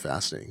 and that'll be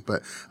fascinating.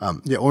 But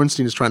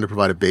Ornstein is trying to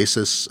provide a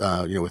basis,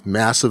 with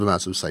massive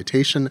amounts of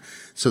citation,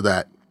 so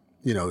that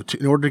in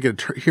order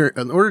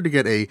to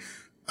get a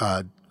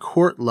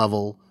court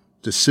level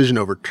decision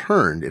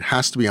overturned, it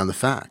has to be on the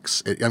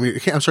facts. It's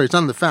not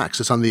on the facts.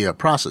 It's on the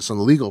process, on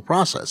the legal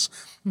process,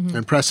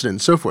 and precedent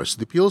and so forth. So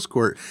the appeals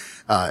court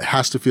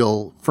has to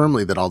feel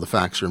firmly that all the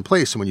facts are in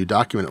place. And when you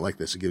document it like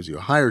this, it gives you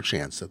a higher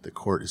chance that the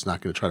court is not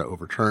going to try to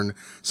overturn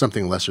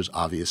something unless there's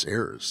obvious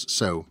errors.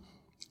 So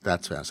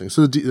that's fascinating.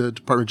 So the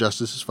Department of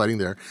Justice is fighting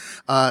there.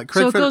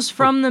 So it goes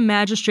from the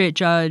magistrate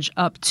judge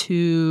up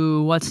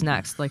to what's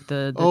next, like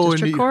the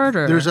district court?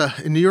 Or?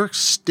 In New York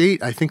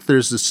State, I think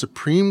there's the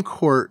Supreme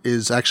Court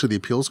is actually the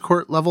appeals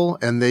court level,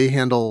 and they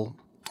handle,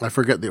 I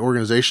forget the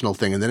organizational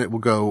thing, and then it will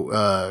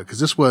go, because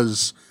this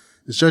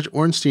Judge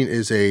Ornstein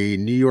is a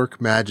New York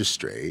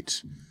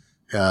magistrate.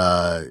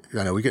 I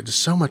know we get to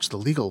so much the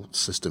legal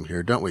system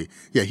here, don't we?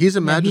 Yeah, he's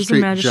a magistrate.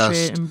 He's a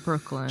magistrate in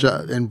Brooklyn.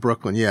 In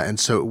Brooklyn, yeah. And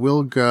so it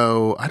will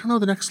go, I don't know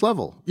the next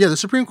level. Yeah, the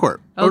Supreme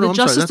Court. The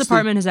Justice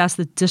Department has asked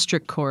the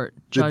district court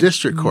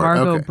judge,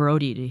 Margot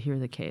Brody, to hear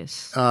the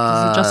case.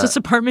 Does the Justice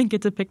Department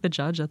get to pick the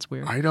judge? That's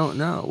weird. I don't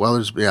know.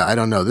 Well, I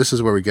don't know. This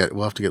is where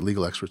we'll have to get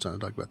legal experts on to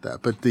talk about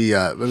that. But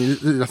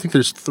I think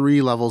there's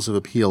 3 levels of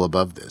appeal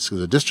above this. Because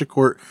the district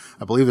court,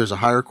 I believe there's a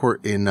higher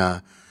court in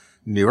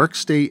New York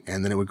State,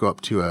 and then it would go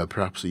up to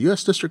perhaps a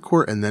U.S. District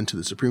Court and then to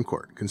the Supreme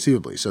Court,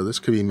 conceivably. So this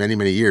could be many,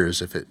 many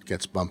years if it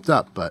gets bumped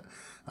up, but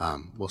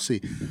we'll see.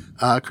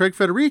 Craig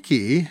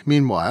Federighi,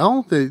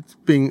 meanwhile,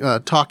 being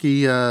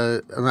talky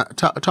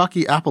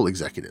Apple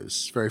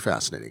executives. Very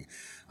fascinating.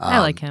 I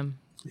like him.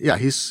 Yeah,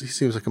 he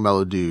seems like a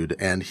mellow dude,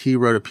 and he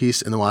wrote a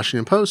piece in the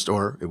Washington Post,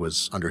 or it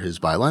was under his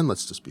byline.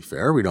 Let's just be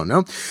fair; we don't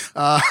know.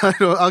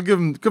 I'll give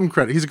him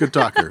credit. He's a good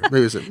talker.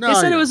 Maybe they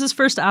said it was his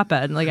first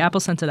op-ed. Like Apple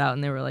sent it out,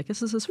 and they were like,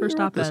 "This is his first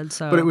op-ed."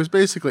 So, but it was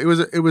basically it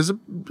was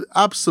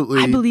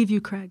absolutely. I believe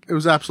you, Craig. It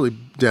was absolutely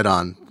dead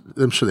on.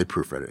 I'm sure they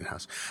proofread it in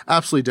house.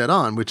 Absolutely dead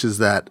on, which is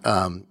that.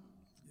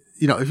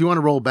 If you want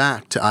to roll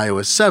back to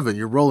iOS 7,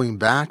 you're rolling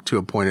back to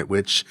a point at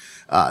which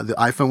the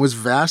iPhone was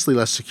vastly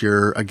less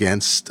secure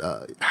against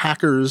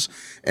hackers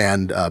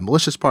and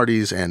malicious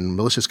parties and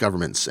malicious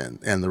governments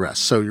and the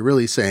rest. So you're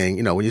really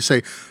saying, when you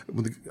say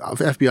when the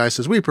FBI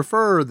says we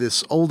prefer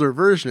this older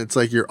version, it's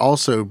like you're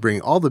also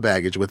bringing all the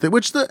baggage with it,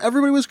 which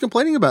everybody was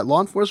complaining about.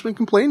 Law enforcement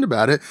complained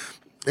about it.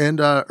 And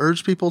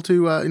urged people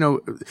to,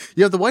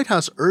 you have the White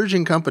House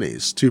urging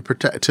companies to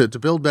protect, to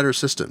build better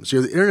systems.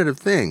 You have the Internet of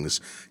Things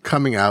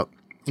coming out,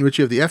 in which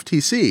you have the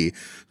FTC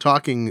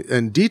talking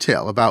in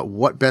detail about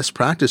what best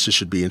practices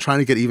should be and trying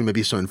to get even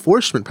maybe some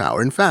enforcement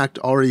power. In fact,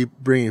 already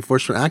bringing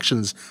enforcement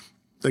actions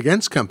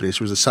against companies.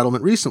 There was a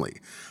settlement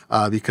recently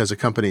because a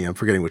company, I'm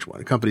forgetting which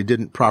one, a company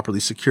didn't properly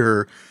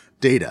secure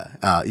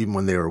data, even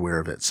when they were aware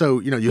of it. So,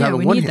 you have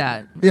we need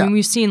that. Yeah. I mean,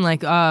 we've seen with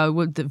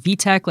the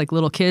VTech, like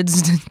little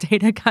kids'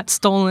 data got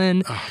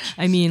stolen. Oh,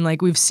 I mean,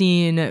 we've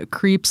seen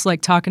creeps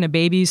talking to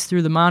babies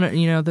through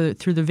the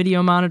through the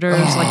video monitors.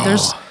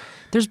 Oh.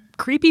 There's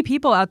creepy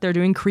people out there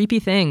doing creepy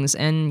things.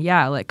 And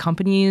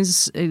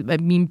companies,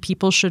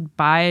 people should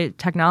buy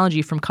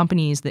technology from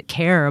companies that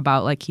care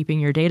about keeping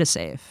your data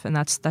safe. And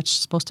that's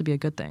supposed to be a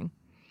good thing.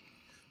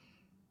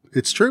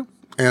 It's true.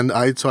 And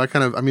there's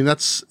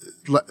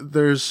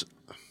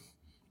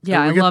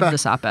Yeah, I love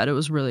this op-ed. It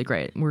was really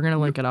great. We're going to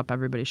link it up.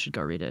 Everybody should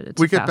go read it.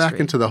 We get back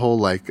into the whole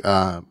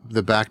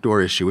the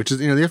backdoor issue, which is,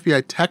 the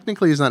FBI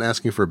technically is not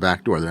asking for a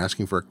backdoor. They're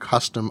asking for a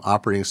custom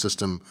operating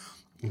system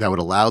that would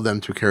allow them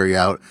to carry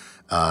out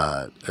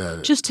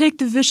just take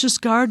the vicious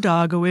guard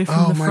dog away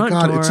from the front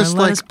door and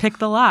let us pick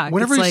the lock.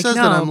 Whenever he says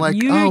no, that, I'm like,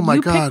 oh my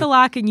God. You pick the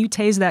lock and you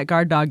tase that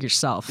guard dog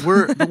yourself.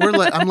 We're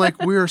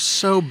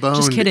so boned.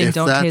 Just kidding.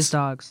 Don't tase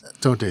dogs.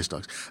 Don't tase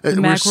dogs. The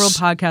Macworld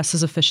podcast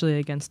is officially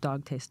against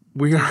dog taste.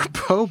 We are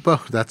boned.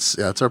 That's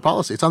our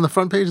policy. It's on the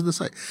front page of the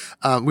site.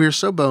 We are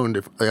so boned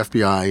if the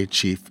FBI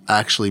chief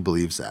actually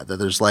believes that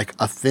there's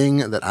a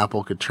thing that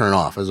Apple could turn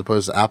off, as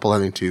opposed to Apple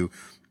having to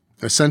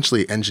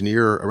essentially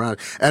engineer around it.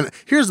 And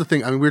here's the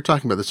thing. I mean, we were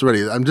talking about this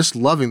already. I'm just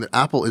loving that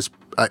Apple is,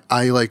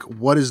 I like,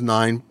 what is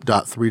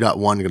 9.3.1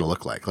 going to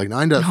look like? Like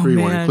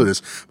 9.3 won't include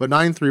this, but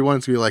 9.3.1 is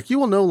going to be like, you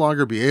will no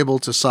longer be able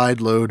to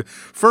sideload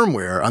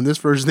firmware on this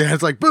version.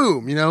 It's like,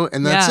 boom,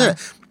 and that's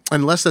it.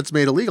 Unless that's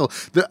made illegal.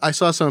 I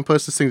saw someone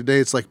post this thing today.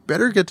 It's like,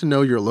 better get to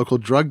know your local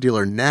drug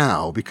dealer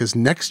now, because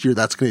next year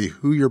that's going to be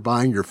who you're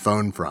buying your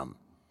phone from.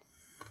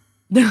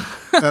 And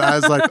I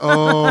was like,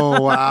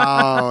 oh,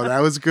 wow, that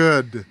was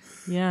good.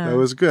 Yeah. That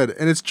was good.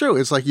 And it's true.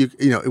 It's like,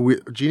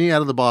 genie out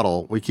of the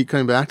bottle. We keep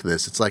coming back to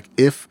this. It's like,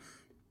 if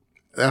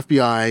the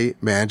FBI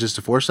manages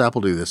to force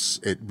Apple to do this,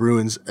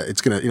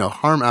 it's going to,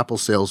 harm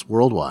Apple's sales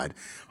worldwide,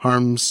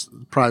 harms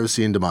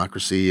privacy and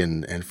democracy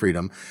and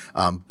freedom.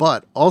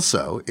 But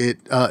also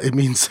it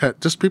means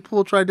that just people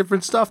will try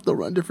different stuff. They'll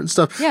run different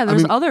stuff. Yeah.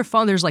 There's other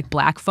phones. There's like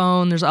Black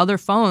Phone. There's other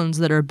phones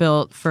that are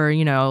built for,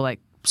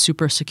 like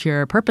super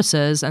secure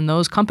purposes, and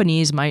those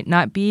companies might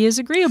not be as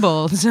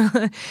agreeable.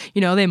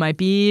 They might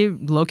be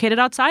located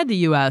outside the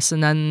U.S.,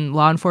 and then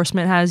law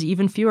enforcement has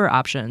even fewer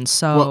options.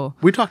 So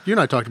you and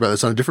I talked about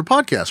this on a different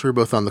podcast. We were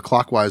both on the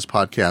Clockwise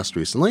podcast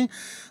recently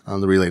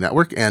on the Relay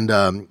Network, and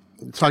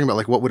talking about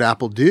like what would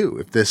Apple do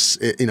if this,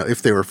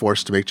 if they were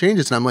forced to make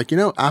changes. And I'm like,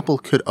 Apple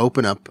could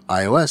open up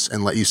iOS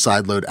and let you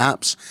sideload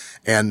apps,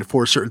 and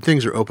for certain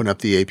things, or open up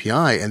the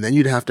API, and then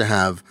you'd have to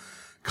have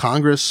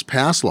Congress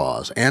pass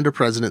laws and a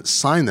president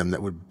sign them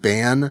that would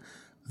ban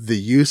the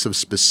use of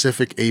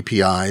specific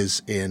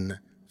APIs in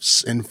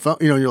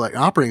you're like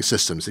operating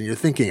systems, and you're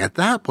thinking at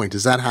that point,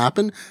 does that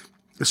happen?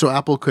 So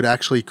Apple could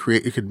actually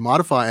it could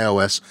modify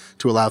iOS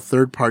to allow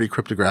third-party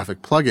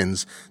cryptographic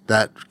plugins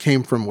that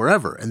came from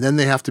wherever, and then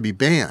they have to be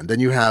banned. Then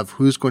you have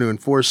who's going to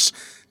enforce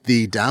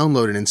the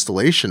download and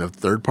installation of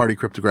third-party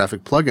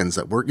cryptographic plugins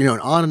that work, and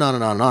on and on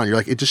and on and on. You're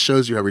like, it just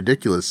shows you how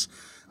ridiculous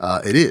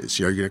it is.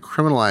 You're going to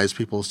criminalize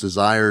people's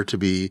desire to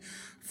be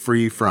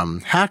free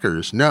from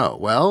hackers. No.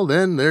 Well,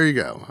 then there you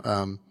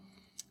go.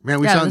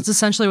 That's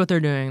essentially what they're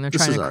doing. They're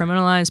trying to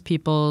criminalize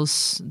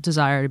people's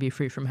desire to be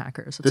free from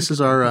hackers. And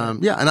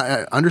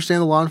I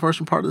understand the law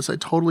enforcement part of this. I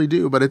totally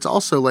do. But it's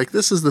also like,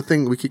 this is the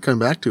thing we keep coming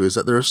back to, is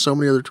that there are so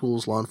many other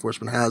tools law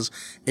enforcement has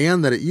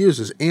and that it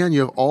uses. And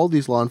you have all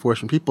these law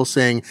enforcement people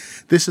saying,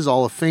 this is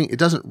all a feint. It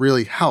doesn't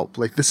really help.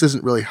 Like, this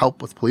isn't really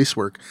help with police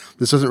work.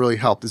 This doesn't really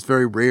help. It's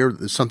very rare that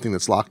there's something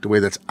that's locked away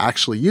that's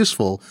actually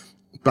useful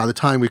by the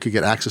time we could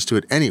get access to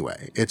it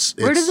anyway.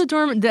 Where did the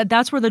dormant,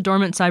 that's where the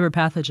dormant cyber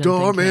pathogen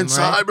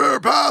cyber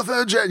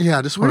pathogen. Yeah,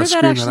 I just want to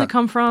scream that. Where did that actually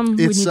come from?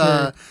 It's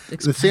the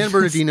San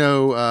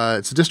Bernardino,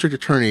 it's a district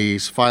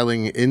attorney's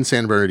filing in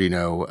San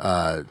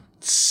Bernardino,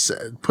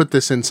 put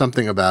this in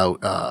something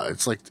about, I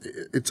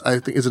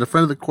think, is it a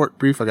friend of the court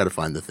brief? I got to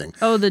find the thing.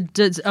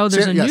 There's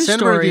a news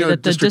story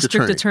that the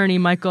district attorney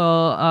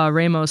Michael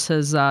Ramos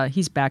has,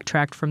 he's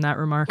backtracked from that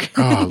remark.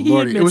 Oh,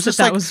 Lordy. It was just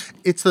like,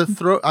 it's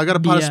the I got a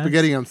pot of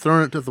spaghetti, I'm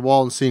throwing it to the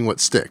wall and seeing what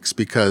sticks,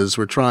 because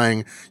we're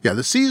trying,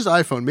 the seized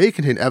iPhone may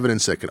contain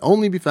evidence that can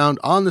only be found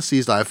on the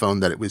seized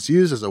iPhone that it was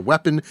used as a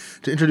weapon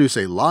to introduce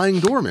a lying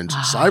dormant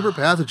cyber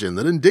pathogen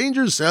that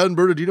endangers San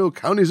Bernardino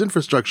County's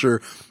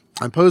infrastructure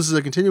and poses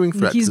a continuing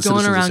threat. He's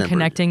going around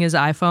connecting his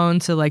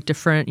iPhone to like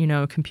different,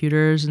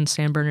 computers in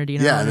San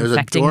Bernardino. Yeah, and there's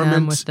infecting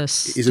them with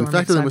this. He's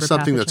infected them with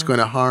something pathogen that's going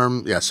to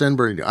harm. Yeah, San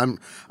Bernardino.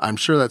 I'm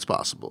sure that's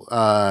possible.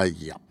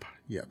 Yep.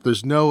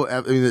 There's no.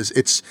 I mean,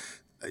 it's.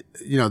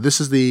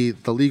 This is the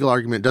legal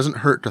argument. It doesn't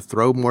hurt to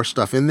throw more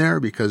stuff in there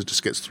because it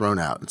just gets thrown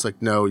out. It's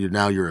like, no,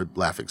 you're a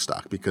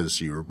laughingstock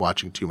because you're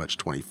watching too much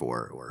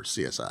 24 or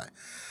CSI.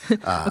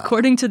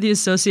 According to the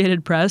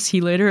Associated Press,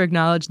 he later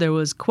acknowledged there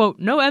was, quote,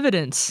 no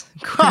evidence,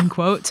 quote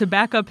unquote, to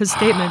back up his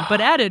statement,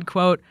 but added,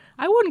 quote,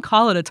 I wouldn't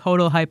call it a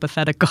total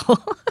hypothetical.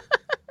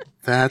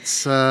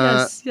 That's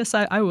yes,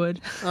 I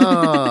would.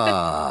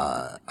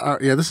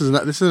 This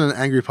isn't an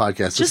angry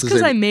podcast. Just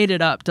because I made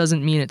it up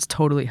doesn't mean it's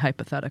totally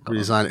hypothetical.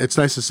 Redesign. It's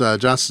nice. It's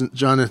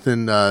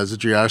Jonathan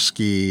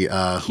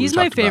Zdrowski. He's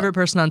my favorite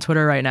person on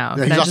Twitter right now.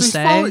 Can I just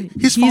say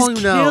he's following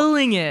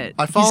killing it.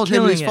 I followed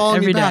him. He's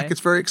following me back.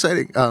 It's very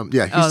exciting.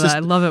 I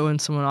love it when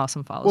someone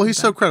awesome follows. Well, he's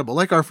so credible.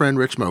 Like our friend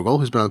Rich Mogul,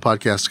 who's been on the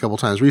podcast a couple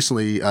times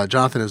recently.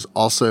 Jonathan is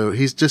also.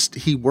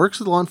 He works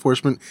with law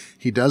enforcement.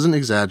 He doesn't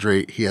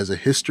exaggerate. He has a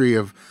history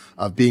of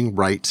being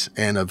right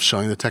and of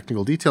showing the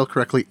technical detail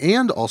correctly,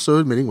 and also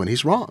admitting when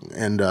he's wrong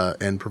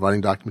and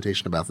providing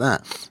documentation about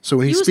that. So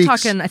when he speaks,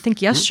 was talking, I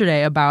think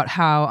yesterday about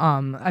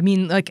how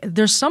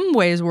there's some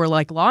ways where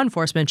like law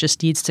enforcement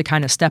just needs to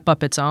kind of step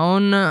up its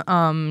own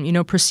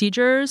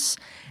procedures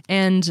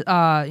and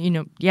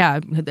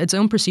its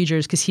own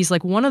procedures, because he's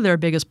like, one of their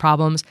biggest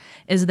problems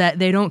is that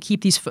they don't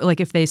keep these, like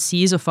if they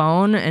seize a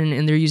phone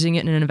and they're using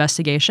it in an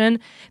investigation,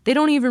 they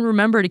don't even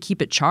remember to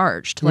keep it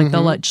charged. Like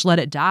they'll just let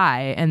it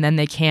die, and then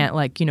they can't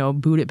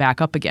boot it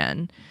back up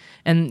again.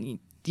 And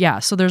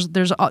so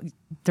there's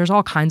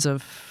all kinds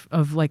of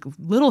like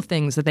little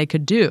things that they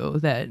could do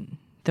that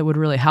would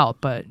really help,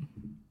 but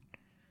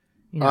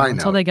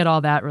until they get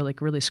all that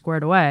really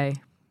squared away.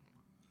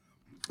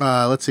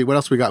 Let's see what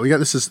else we got.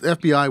 This is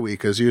FBI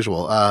week as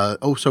usual.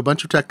 So a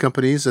bunch of tech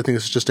companies. I think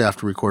this is just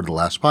after we recorded the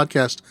last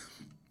podcast.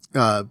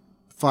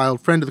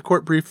 Filed friend of the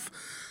court brief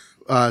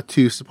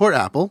to support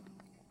Apple.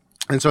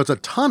 And so it's a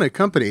ton of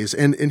companies.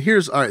 And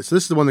here's, all right, so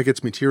this is the one that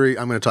gets me teary.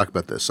 I'm going to talk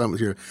about this.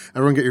 Here,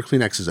 everyone get your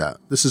Kleenexes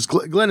out. This is,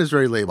 Glenn is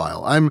very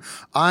labile.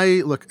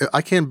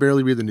 I can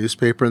barely read the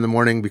newspaper in the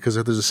morning because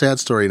if there's a sad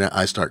story,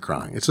 I start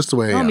crying. It's just the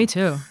way I am. Me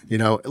too.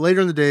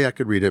 Later in the day I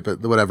could read it, but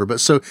whatever.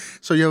 But so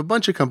you have a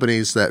bunch of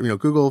companies that,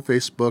 Google,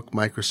 Facebook,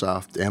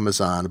 Microsoft,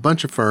 Amazon, a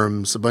bunch of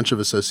firms, a bunch of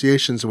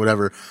associations and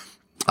whatever.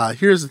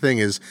 Here's the thing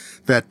is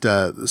that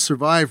the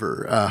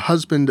survivor,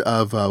 husband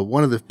of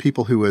one of the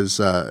people who was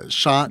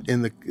shot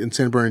in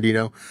San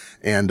Bernardino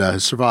and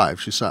has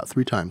survived. She shot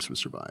 3 times but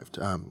survived.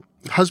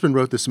 Husband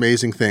wrote this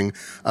amazing thing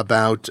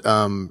about,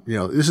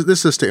 this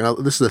is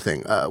the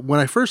thing. When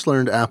I first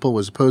learned Apple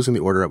was opposing the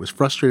order, I was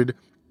frustrated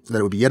that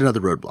it would be yet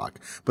another roadblock.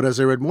 But as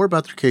I read more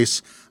about their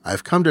case,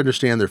 I've come to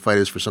understand their fight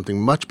is for something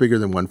much bigger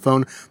than one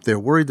phone. They're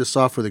worried the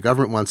software the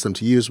government wants them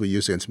to use will be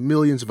used against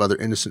millions of other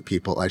innocent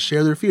people. I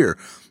share their fear.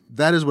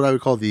 That is what I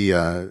would call the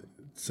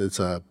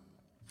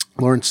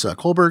Lawrence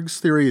Kohlberg's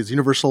theory is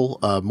universal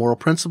moral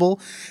principle.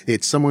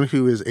 It's someone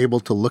who is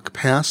able to look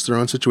past their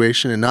own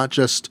situation and not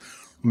just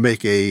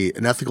make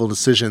an ethical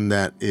decision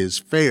that is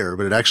fair,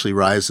 but it actually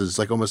rises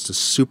like almost a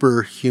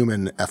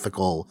superhuman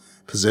ethical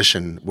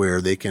position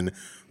where they can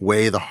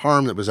weigh the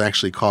harm that was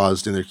actually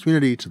caused in their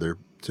community to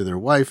their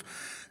wife,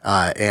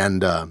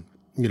 and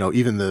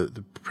even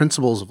the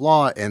principles of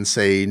law, and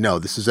say, no,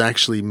 this is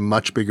actually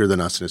much bigger than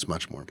us and it's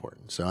much more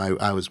important. So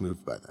I was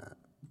moved by that.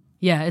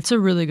 Yeah, it's a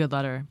really good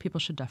letter. People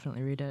should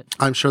definitely read it.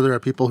 I'm sure there are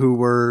people who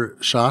were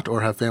shot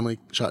or have family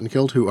shot and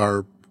killed who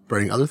are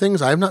writing other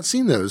things. I have not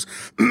seen those.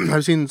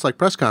 I've seen it's like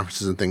press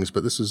conferences and things,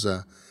 but this is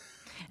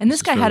and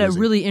this guy had a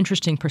really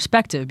interesting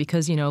perspective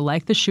because,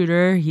 like the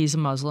shooter, he's a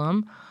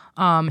Muslim.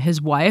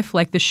 His wife,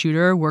 like the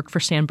shooter, worked for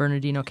San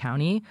Bernardino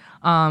County,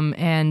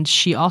 and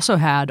she also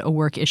had a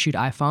work-issued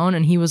iPhone.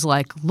 And he was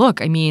like,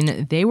 look, I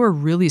mean, they were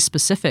really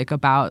specific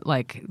about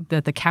like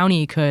that the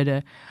county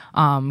could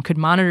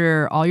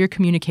monitor all your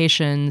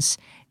communications,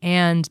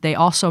 and they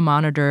also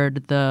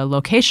monitored the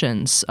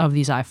locations of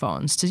these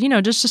iPhones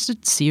to, just to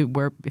see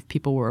if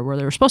people were where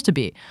they were supposed to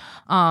be.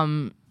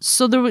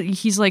 So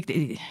he's like,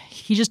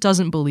 he just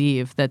doesn't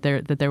believe that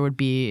there would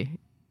be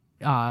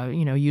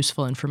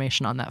useful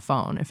information on that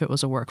phone if it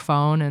was a work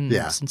phone. And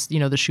since,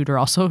 the shooter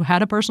also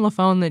had a personal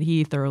phone that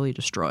he thoroughly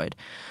destroyed.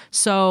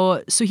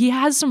 So he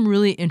has some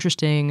really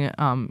interesting,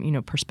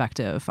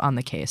 perspective on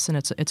the case, and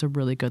it's a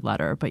really good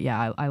letter. But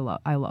yeah, I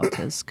loved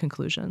his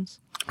conclusions.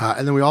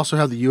 And then we also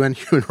have the UN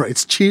human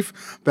rights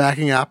chief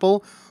backing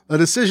Apple. A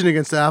decision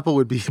against Apple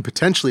would be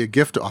potentially a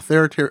gift to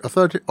authoritarian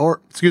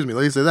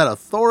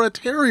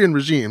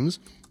regimes.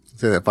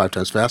 Say that 5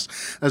 times fast,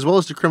 as well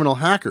as to criminal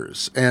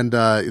hackers. And,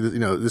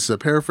 this is a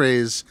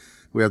paraphrase.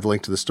 We have the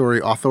link to the story.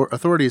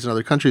 Authorities in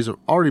other countries have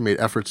already made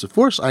efforts to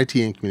force IT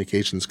and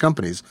communications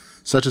companies,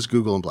 such as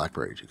Google and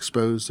BlackBerry, to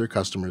expose their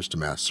customers to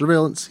mass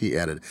surveillance, he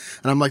added.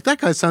 And I'm like, that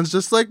guy sounds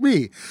just like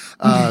me.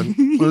 What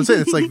I'm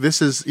saying, it's like,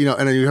 this is,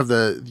 and then you have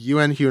the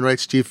UN human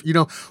rights chief,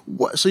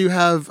 so you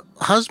have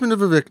husband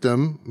of a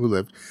victim who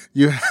lived.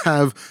 You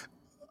have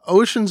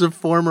oceans of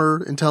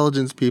former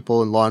intelligence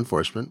people in law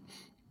enforcement.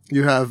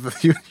 You have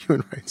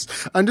human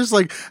rights. I'm just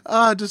like,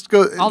 just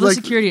go. All the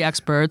security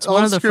experts.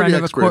 One of the friend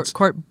of a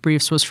court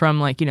briefs was from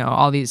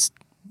all these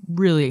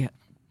really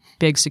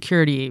big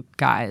security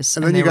guys.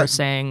 And then they were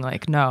saying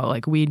no,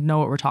 we know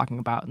what we're talking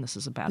about and this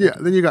is a bad idea.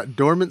 Then you got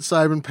dormant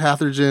cyber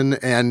pathogen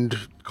and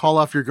call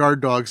off your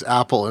guard dogs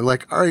Apple. And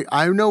all right,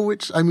 I know all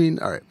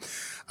right.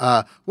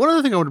 One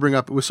other thing I want to bring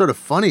up, it was sort of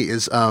funny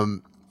is,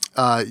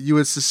 you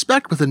would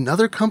suspect with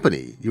another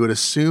company, you would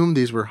assume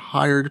these were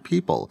hired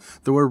people.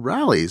 There were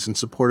rallies in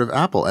support of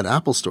Apple at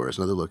Apple stores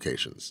and other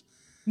locations.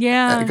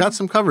 Yeah. And it got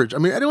some coverage. It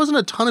wasn't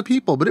a ton of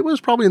people, but it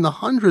was probably in the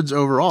hundreds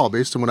overall,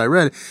 based on what I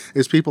read,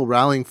 is people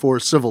rallying for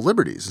civil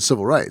liberties and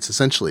civil rights,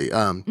 essentially,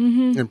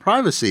 and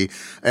privacy,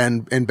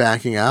 and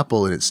backing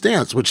Apple in its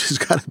stance, which has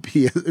got to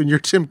be, and you're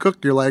Tim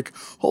Cook, you're like,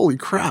 holy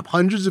crap,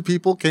 hundreds of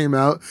people came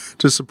out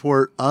to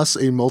support us,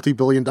 a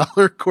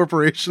multi-billion-dollar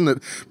corporation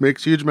that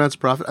makes huge amounts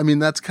of profit.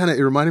 That's kind of,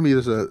 it reminded me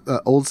of this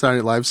old Saturday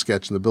Night Live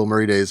sketch in the Bill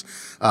Murray days,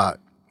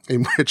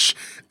 in which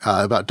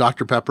about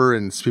Dr. Pepper,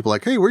 and people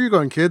like, hey, where are you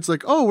going, kids?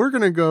 Like, oh, we're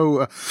gonna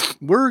go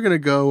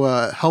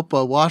help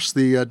wash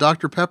the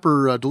Dr.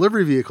 Pepper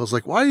delivery vehicles.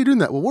 Like, why are you doing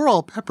that? Well, we're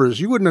all peppers.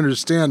 You wouldn't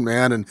understand,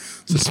 man. And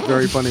it's this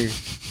very funny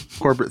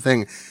corporate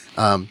thing.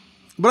 But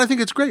I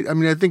think it's great.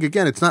 I think,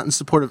 again, it's not in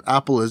support of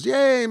Apple as,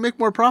 yay, make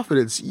more profit.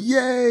 It's,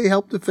 yay,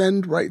 help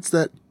defend rights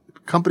that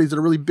companies that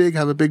are really big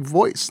have a big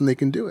voice and they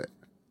can do it.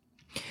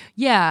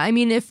 Yeah, I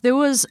mean, if there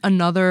was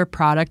another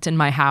product in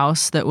my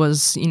house that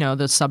was,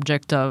 the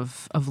subject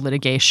of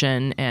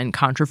litigation and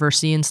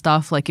controversy and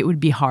stuff, like it would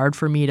be hard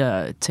for me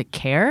to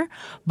care.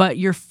 But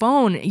your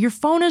phone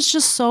is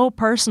just so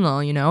personal,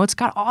 It's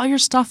got all your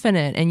stuff in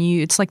it, and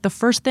it's like the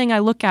first thing I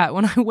look at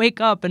when I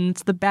wake up, and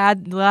it's the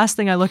last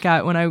thing I look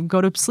at when I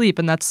go to sleep,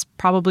 and that's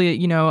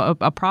probably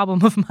a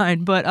problem of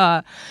mine.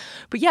 But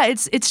yeah,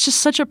 it's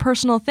just such a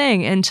personal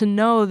thing, and to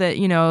know that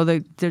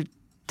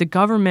the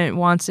government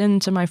wants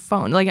into my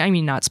phone. Like, I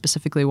mean, not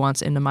specifically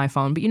wants into my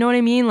phone, but you know what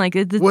I mean? Like,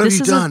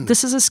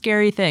 this is a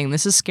scary thing.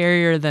 This is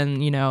scarier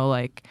than,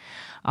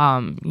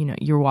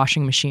 your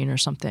washing machine or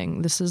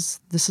something. This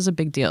is a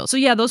big deal. So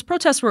yeah, those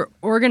protests were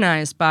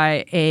organized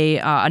by a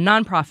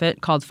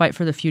nonprofit called Fight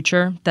for the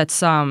Future. That's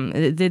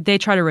they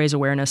try to raise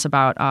awareness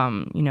about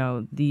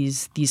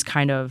these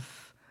kind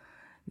of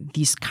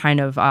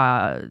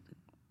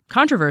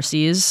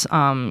controversies.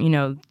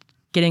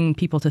 Getting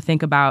people to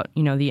think about,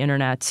 the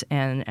internet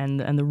and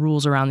the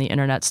rules around the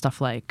internet,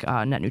 stuff like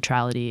net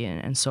neutrality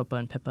and SOPA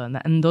and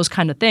PIPA and those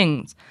kind of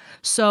things.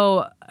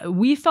 So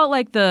we felt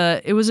like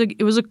it was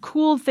a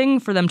cool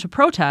thing for them to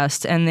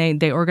protest, and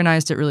they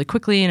organized it really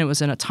quickly, and it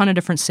was in a ton of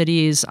different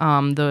cities.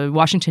 The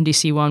Washington,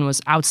 D.C. one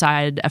was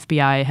outside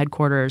FBI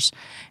headquarters,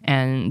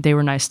 and they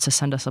were nice to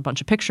send us a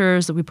bunch of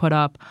pictures that we put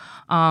up.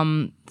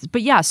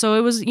 But yeah, so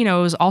it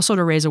was also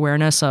to raise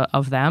awareness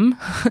of them,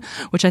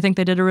 which I think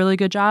they did a really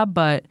good job.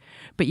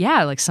 But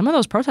yeah, like some of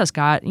those protests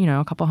got,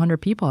 a couple hundred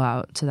people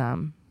out to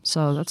them.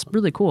 So that's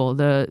really cool.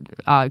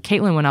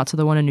 Caitlin went out to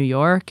the one in New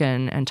York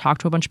and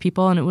talked to a bunch of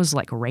people, and it was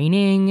like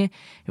raining.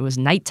 It was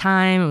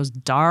nighttime. It was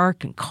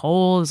dark and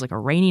cold. It was like a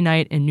rainy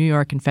night in New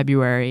York in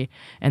February,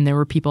 and there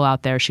were people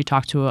out there. She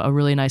talked to a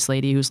really nice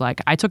lady who's like,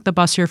 I took the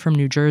bus here from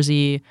New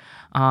Jersey.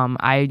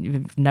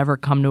 I've never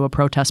come to a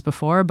protest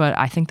before, but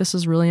I think this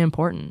is really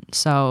important.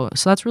 So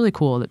that's really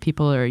cool that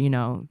people are,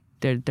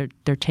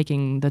 they're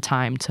taking the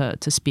time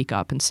to speak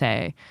up and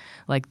say,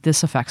 like,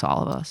 this affects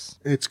all of us.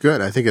 It's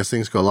good. I think as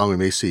things go along, we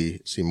may see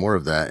more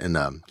of that. And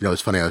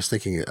it's funny. I was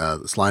thinking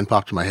this line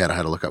popped in my head. I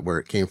had to look up where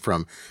it came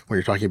from. When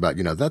you're talking about,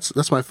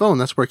 that's my phone.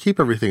 That's where I keep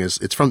everything.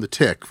 It's from The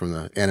Tick, from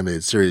the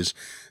animated series.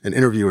 An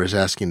interviewer is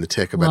asking the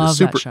Tick about his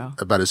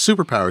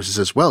superpowers. He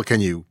says, "Well, can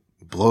you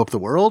blow up the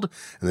world?"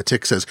 And the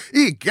Tick says,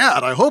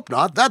 "Egad, I hope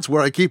not. That's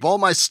where I keep all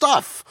my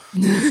stuff." So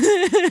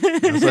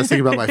I was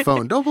thinking about my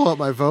phone. Don't blow up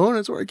my phone.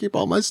 It's where I keep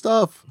all my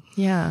stuff.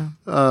 Yeah.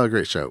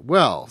 Great show.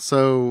 Well,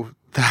 so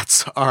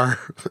that's our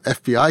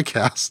FBI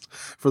cast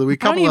for the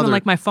week. I don't even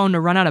like my phone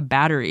to run out of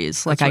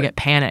batteries. Like, I get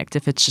panicked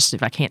if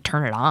I can't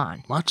turn it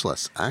on. Much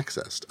less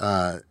accessed.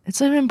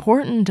 It's an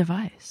important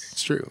device.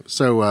 It's true.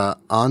 So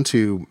on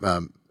to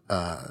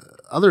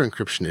other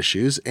encryption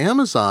issues.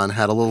 Amazon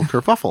had a little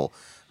kerfuffle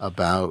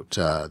about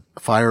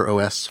Fire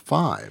OS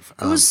 5.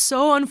 It was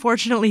so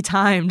unfortunately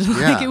timed.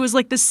 Like, it was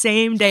like the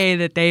same day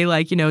that they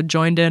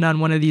joined in on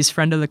one of these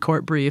friend of the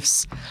court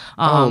briefs.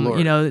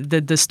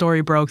 The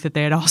story broke that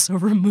they had also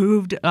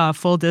removed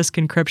full disk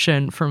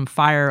encryption from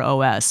Fire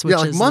OS, which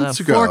is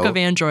the fork of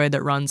Android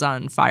that runs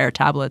on Fire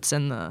tablets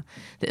and the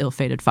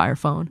ill-fated Fire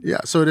phone.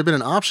 Yeah, so it had been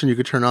an option you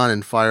could turn on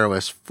in Fire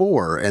OS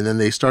 4, and then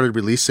they started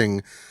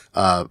releasing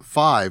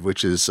 5,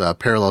 which is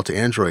parallel to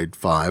Android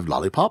 5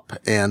 Lollipop,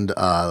 and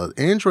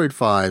Android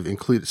 5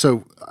 included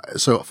so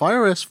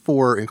FireOS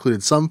 4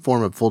 included some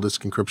form of full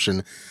disk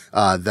encryption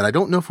that I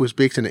don't know if it was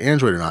baked into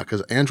Android or not,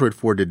 because Android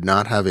 4 did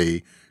not have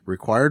a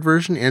required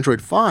version.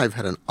 Android 5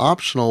 had an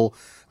optional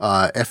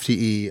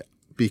FTE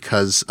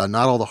because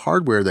not all the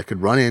hardware that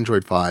could run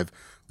Android 5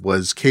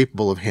 was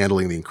capable of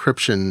handling the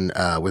encryption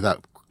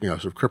without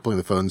sort of crippling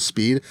the phone's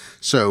speed.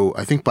 So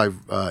I think by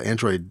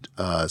Android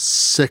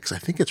 6, I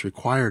think it's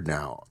required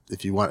now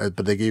if you want,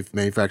 but they gave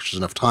manufacturers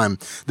enough time.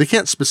 They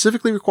can't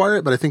specifically require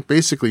it, but I think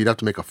basically you'd have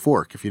to make a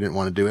fork if you didn't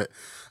want to do it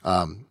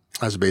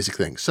as a basic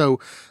thing. So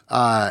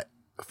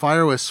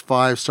FireOS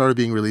 5 started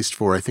being released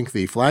for, I think,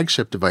 the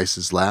flagship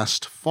devices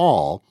last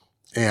fall.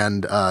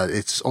 And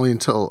it's only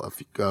until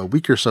a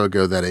week or so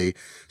ago that a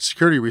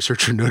security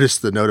researcher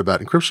noticed the note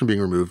about encryption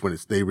being removed when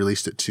they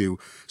released it to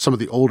some of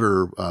the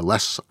older,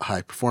 less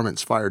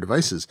high-performance Fire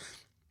devices.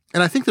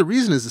 And I think the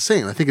reason is the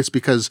same. I think it's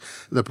because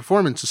the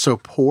performance is so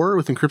poor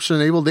with encryption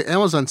enabled.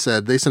 Amazon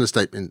said, they sent a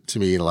statement to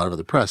me and a lot of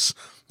other press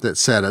that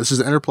said, this is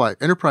an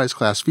enterprise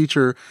class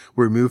feature.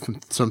 We remove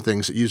some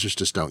things that users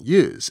just don't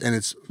use. And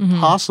it's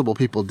possible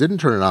people didn't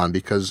turn it on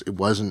because it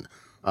wasn't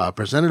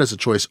presented as a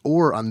choice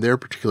or on their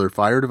particular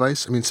Fire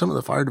device. I mean, some of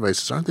the Fire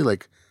devices, aren't they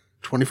like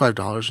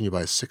 $25 when you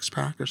buy a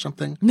 6-pack or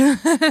something?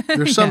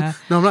 There's some,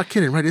 no, I'm not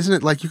kidding, right? Isn't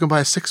it like you can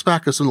buy a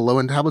 6-pack of some of the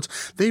low-end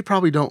tablets? They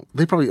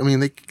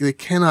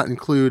cannot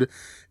include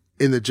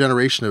in the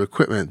generation of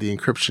equipment the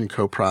encryption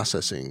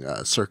co-processing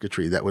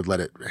circuitry that would let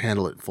it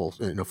handle it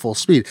full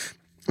speed.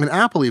 And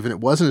Apple, even, it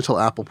wasn't until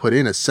Apple put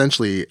in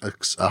essentially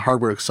a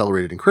hardware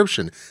accelerated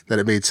encryption that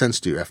it made sense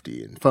to do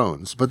FD in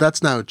phones. But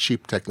that's now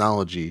cheap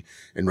technology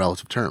in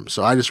relative terms.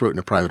 So I just wrote in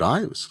a private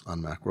eye. It was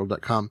on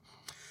macworld.com.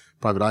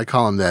 private eye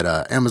column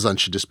that Amazon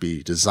should just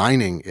be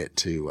designing it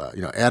to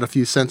add a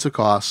few cents of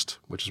cost,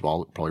 which is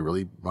all it probably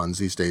really runs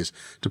these days,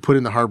 to put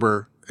in the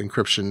hardware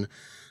encryption,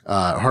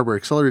 hardware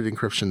accelerated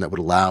encryption that would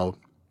allow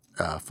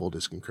full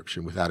disk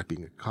encryption without it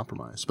being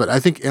compromised. But I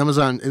think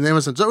Amazon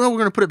said, oh, we're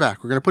going to put it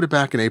back. We're going to put it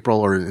back in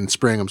April or in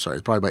spring. I'm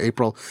sorry, probably by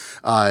April.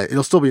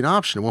 It'll still be an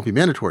option. It won't be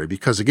mandatory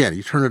because, again,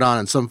 you turn it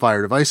on some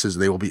Fire devices,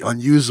 they will be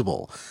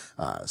unusable.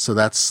 So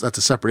that's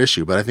a separate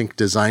issue. But I think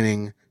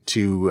designing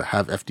to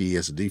have FDE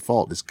as a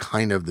default is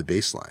kind of the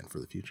baseline for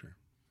the future.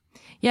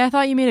 Yeah, I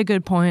thought you made a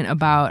good point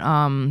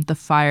about the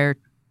Fire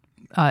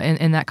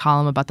in that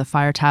column about the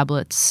Fire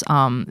tablets.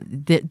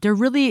 They're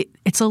really,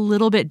 it's a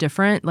little bit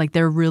different. Like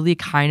they're really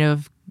kind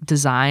of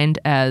designed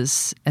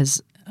as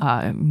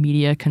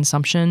media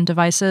consumption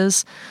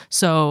devices.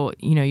 So,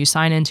 you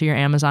sign into your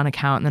Amazon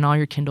account and then all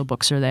your Kindle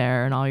books are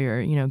there and all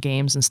your,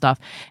 games and stuff.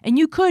 And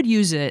you could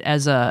use it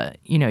as a,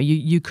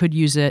 you could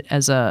use it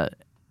as a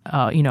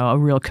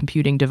real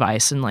computing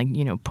device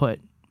and put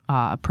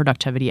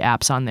productivity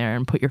apps on there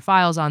and put your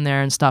files on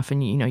there and stuff,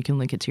 and you can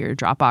link it to your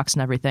Dropbox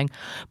and everything.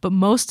 But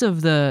most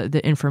of the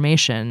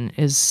information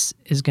is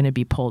going to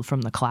be pulled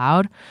from the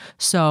cloud.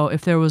 So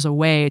if there was a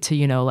way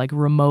to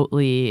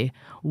remotely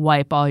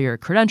wipe all your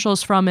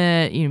credentials from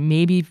it,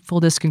 maybe full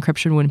disk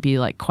encryption wouldn't be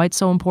quite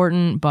so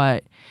important.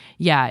 But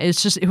yeah,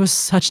 it was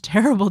such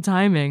terrible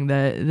timing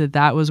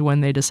that was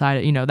when they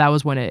decided. That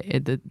was when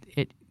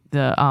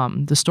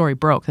the story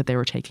broke that they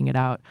were taking it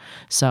out.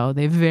 So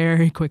they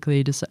very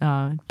quickly just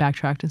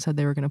backtracked and said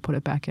they were going to put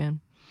it back in.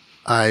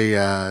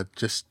 I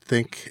just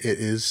think it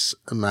is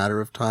a matter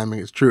of timing.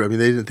 It's true. I mean,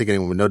 they didn't think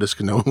anyone would notice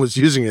because no one was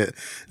using it.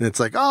 And it's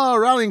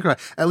rallying cry.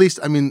 At least,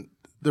 I mean,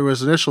 there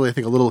was initially, I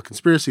think, a little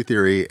conspiracy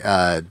theory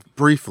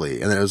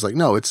briefly. And then it was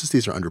no, it's just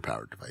these are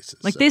underpowered devices.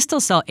 They still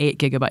sell 8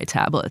 gigabyte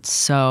tablets.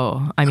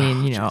 So, I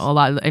mean, a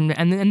lot.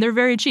 And they're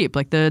very cheap.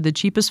 The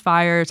cheapest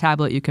Fire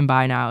tablet you can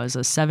buy now is a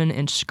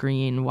 7-inch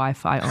screen,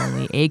 Wi-Fi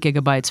only, 8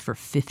 gigabytes for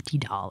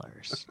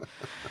 $50.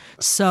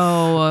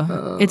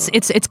 So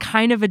it's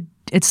kind of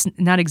it's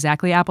not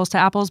exactly apples to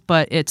apples,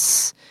 but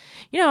it's,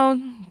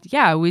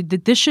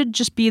 this should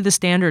just be the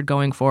standard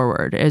going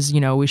forward. As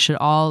we should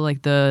all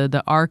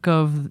the arc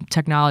of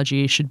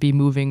technology should be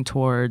moving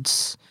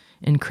towards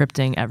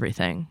encrypting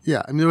everything.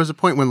 Yeah, I mean, there was a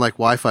point when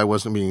Wi-Fi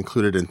wasn't being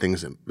included in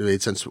things that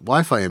made sense to put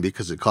Wi-Fi in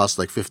because it cost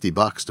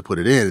 $50 to put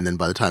it in, and then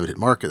by the time it hit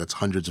market, that's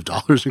hundreds of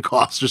dollars in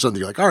cost or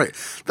something. You're all right,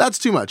 that's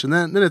too much, and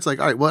then it's all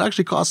right, well, it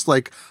actually costs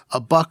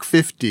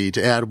 $1.50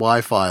 to add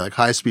Wi-Fi,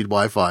 high-speed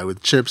Wi-Fi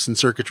with chips and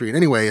circuitry, and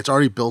anyway, it's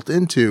already built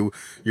into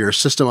your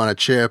system on a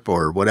chip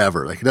or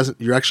whatever. It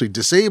doesn't. You're actually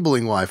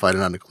disabling Wi-Fi to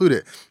not include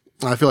it.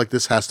 I feel like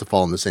this has to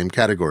fall in the same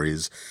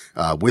categories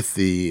with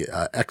the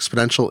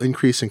exponential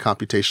increase in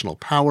computational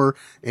power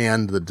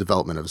and the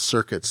development of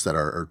circuits that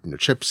are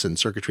chips and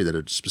circuitry that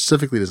are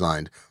specifically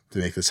designed to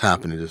make this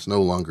happen. It is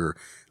no longer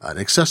an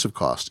excessive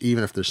cost.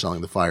 Even if they're selling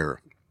the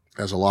Fire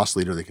as a loss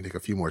leader, they can take a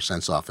few more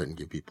cents off it and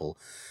give people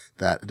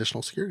that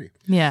additional security.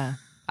 Yeah.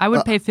 I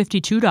would pay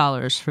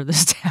 $52 for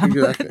this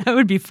tablet. Exactly. That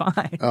would be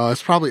fine.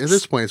 It's probably, at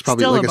this point, it's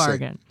probably still a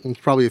bargain. It's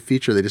probably a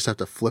feature they just have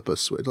to flip a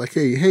switch.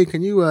 Hey,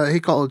 can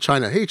you, call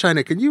China. Hey,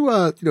 China, can you,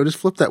 just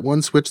flip that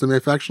one switch in the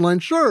manufacturing line?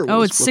 Sure.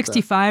 It's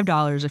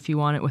 $65 if you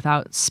want it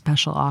without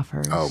special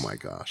offers. Oh my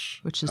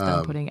gosh. Which is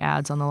them putting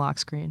ads on the lock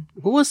screen.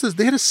 What was this?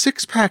 They had a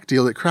 6-pack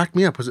deal that cracked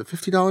me up. Was it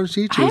 $50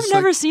 each? I've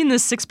never seen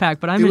this 6-pack,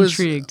 but I'm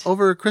intrigued.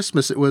 Over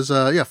Christmas, it was,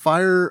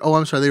 Fire. Oh,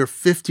 I'm sorry. They were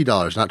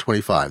 $50, not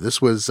 $25. This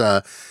was,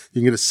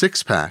 you can get a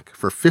 6-pack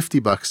for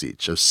 $50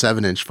 each of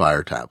 7-inch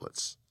Fire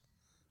tablets.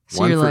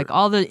 So you're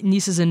all the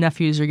nieces and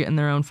nephews are getting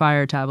their own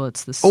Fire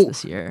tablets this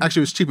year.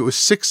 Actually, it was cheap. It was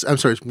 6. I'm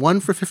sorry, it's 1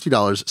 for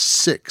 $50,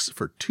 6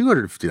 for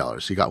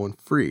 $250. So you got one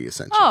free,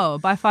 essentially. Oh,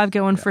 buy 5,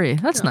 get 1 free.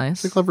 That's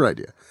nice. It's a clever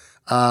idea.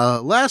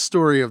 Last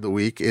story of the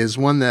week is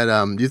one that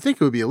you'd think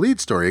it would be a lead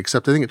story,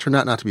 except I think it turned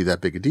out not to be that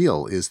big a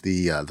deal, is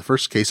the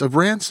first case of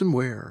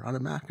ransomware on a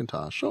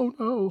Macintosh. Oh,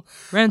 no.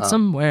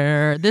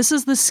 Ransomware. This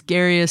is the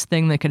scariest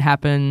thing that could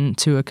happen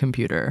to a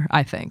computer,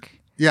 I think.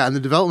 Yeah, and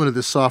the development of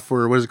this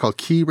software, what is it called?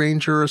 Key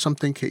Ranger or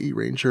something? KE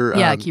Ranger?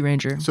 Yeah, Key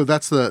Ranger. So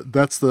that's the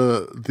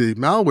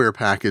malware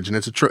package, and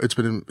it's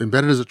been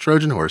embedded as a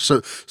Trojan horse. So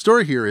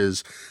story here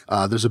is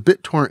there's a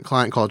BitTorrent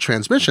client called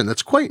Transmission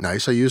that's quite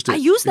nice. I used it. I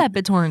use that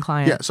BitTorrent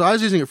client. Yeah, so I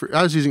was using it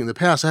in the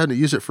past. I had to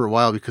use it for a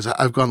while because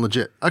I've gone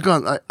legit. I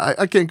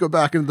can't go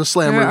back into the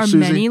slammer. There are Susie.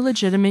 many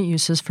legitimate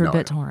uses for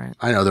BitTorrent.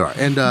 I know there are,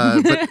 and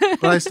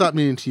but I stopped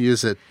meaning to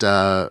use it when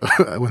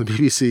the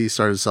BBC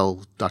started to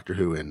sell Doctor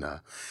Who in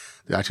the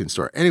iTunes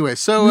store. Anyway,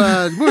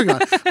 so moving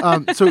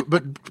on.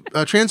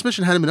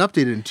 Transmission hadn't been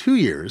updated in 2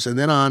 years, and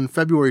then on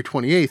February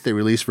 28th, they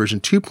released version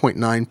 2.9.0,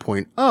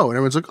 and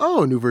everyone's like,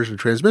 oh, a new version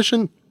of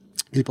Transmission.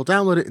 People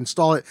download it,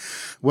 install it.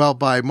 Well,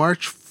 by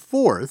March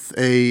 4th,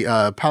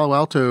 a Palo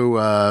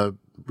Alto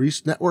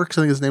Networks,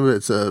 I think is the name of it.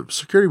 It's a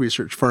security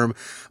research firm.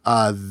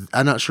 I'm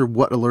not sure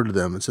what alerted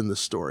them. It's in the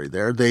story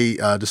there. They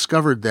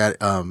discovered that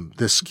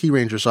this Key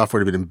Ranger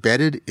software had been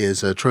embedded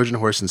as a Trojan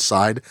horse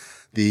inside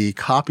the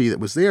copy that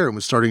was there and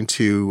was starting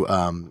to,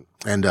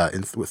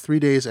 with 3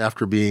 days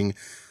after being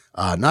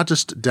not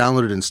just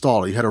download it,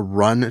 install it. You had to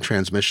run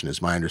transmission,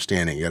 is my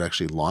understanding. You had to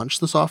actually launch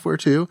the software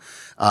too.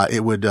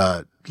 It would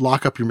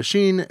lock up your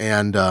machine,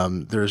 and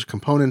there's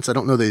components, I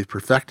don't know they've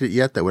perfected it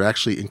yet, that would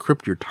actually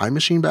encrypt your time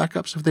machine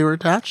backups if they were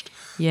attached.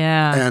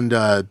 Yeah. And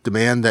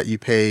demand that you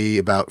pay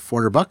about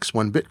 $400,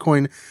 1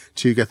 Bitcoin,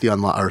 to get the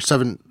unlock, or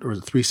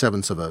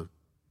 3/4 of a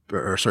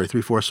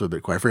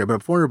Bitcoin. I forget,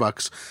 but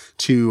 $400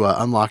 to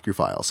unlock your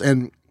files.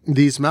 And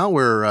these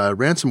malware,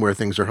 ransomware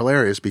things are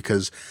hilarious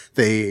because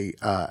they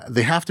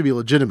have to be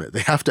legitimate. They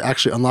have to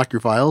actually unlock your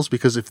files,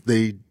 because if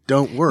they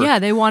don't work. Yeah,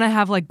 they want to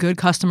have like good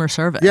customer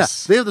service. Yeah,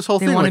 they have this whole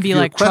thing. They want to be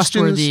like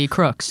trustworthy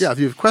crooks. Yeah, if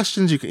you have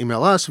questions, you can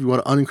email us. If you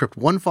want to unencrypt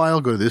one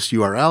file, go to this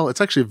URL. It's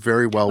actually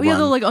very well run. Yeah,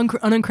 they'll like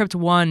unencrypt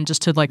one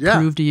just to like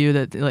prove to you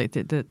that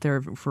that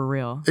they're for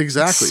real.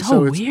 Exactly. It's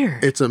so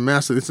weird. It's a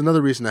mess. It's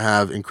another reason to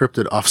have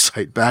encrypted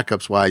offsite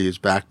backups. Why I use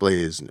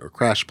Backblaze or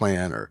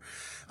CrashPlan or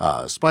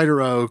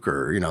Spider Oak,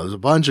 or there's a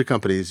bunch of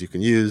companies you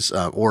can use,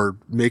 or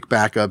make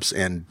backups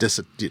and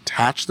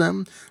detach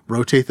them,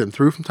 rotate them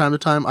through from time to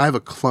time. I have a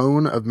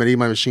clone of many of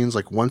my machines.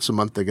 Like once a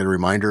month, I get a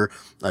reminder.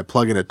 I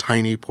plug in a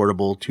tiny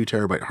portable 2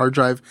 terabyte hard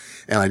drive,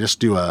 and I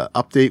just do a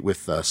update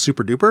with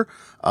Super Duper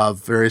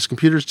of various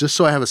computers, just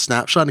so I have a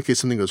snapshot in case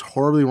something goes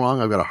horribly wrong.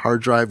 I've got a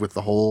hard drive with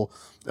the whole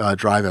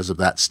drive as of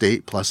that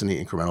state, plus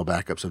any incremental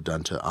backups I've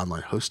done to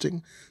online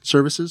hosting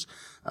services.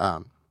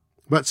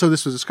 But so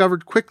this was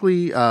discovered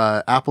quickly.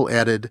 Apple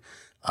added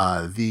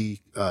the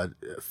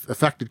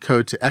affected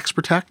code to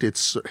XProtect,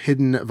 its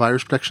hidden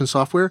virus protection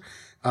software.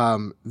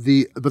 But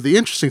the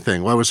interesting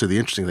thing, well, I would say the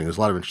interesting thing, there's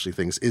a lot of interesting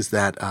things, is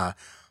that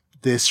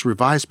this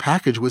revised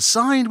package was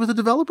signed with a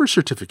developer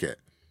certificate.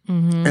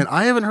 Mm-hmm. And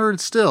I haven't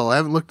heard still. I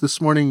haven't looked this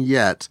morning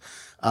yet.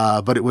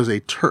 But it was a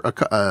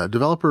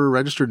developer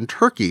registered in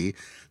Turkey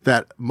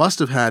that must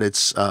have had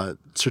its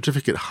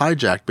certificate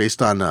hijacked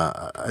based on,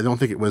 I don't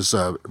think it was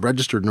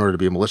registered in order to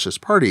be a malicious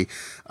party.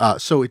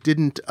 So it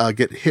didn't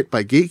get hit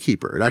by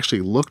Gatekeeper. It actually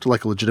looked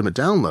like a legitimate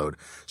download.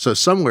 So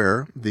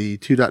somewhere the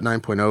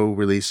 2.9.0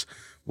 release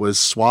was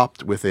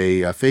swapped with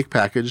a fake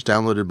package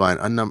downloaded by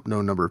an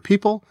unknown number of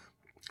people,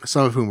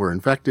 some of whom were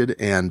infected,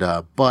 and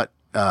but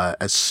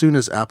as soon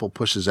as Apple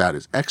pushes out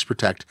its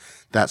XProtect,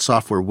 that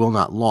software will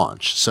not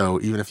launch. So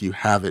even if you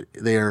have it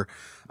there,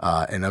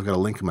 and I've got a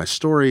link in my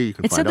story, you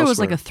can find it said there was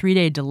like a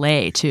 3-day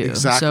delay too.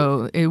 Exactly.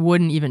 So it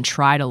wouldn't even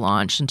try to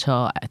launch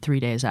until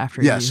 3 days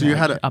after. Yeah. So you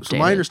had so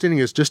my understanding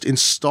is just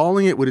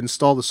installing it would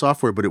install the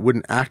software, but it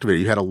wouldn't activate it.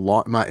 You had a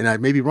lot, and I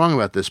may be wrong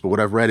about this, but what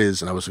I've read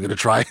is, and I was going to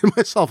try it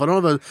myself. I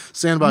don't have a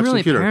sandbox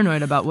computer. I'm really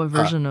paranoid about what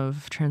version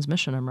of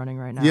transmission I'm running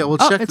right now. Yeah. Well,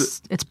 check.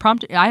 It's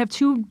prompting. I have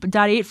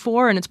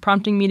 2.84 and it's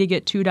prompting me to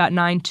get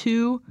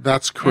 2.92.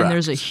 That's correct. And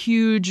there's a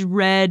huge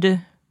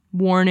red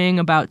warning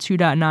about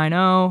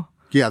 2.90.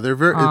 Yeah, they're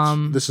very.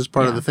 This is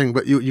part of the thing.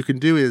 But you can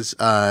do is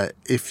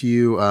if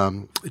you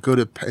go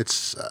to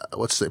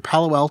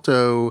Palo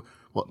Alto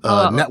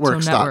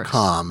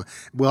networks.com.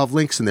 We'll have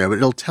links in there, but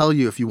it'll tell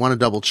you if you want to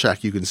double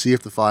check. You can see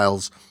if the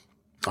files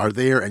are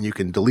there, and you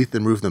can delete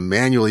them, remove them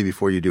manually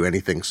before you do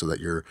anything, so that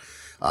you're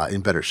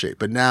in better shape.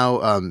 But now,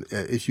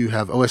 if you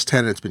have OS 10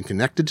 and it's been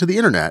connected to the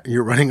internet, and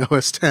you're running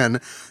OS 10,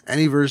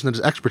 any version that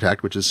is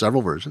XProtect, which is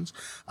several versions,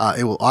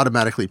 it will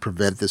automatically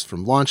prevent this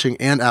from launching.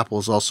 And Apple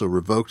has also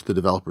revoked the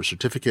developer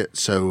certificate,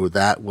 so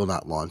that will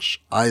not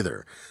launch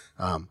either.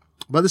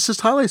 But this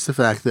just highlights the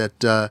fact that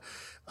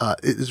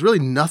there's really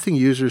nothing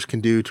users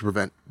can do to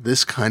prevent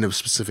this kind of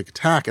specific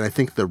attack. And I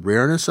think the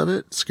rareness of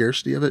it,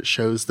 scarcity of it,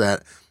 shows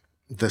that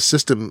the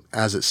system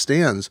as it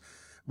stands.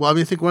 Well, I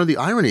mean, I think one of the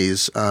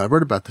ironies, I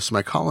wrote about this in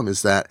my column,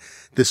 is that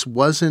this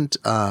wasn't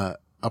a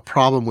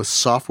problem with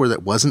software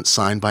that wasn't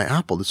signed by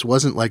Apple. This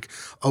wasn't like,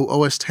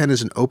 OS 10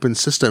 is an open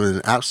system and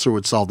an app store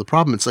would solve the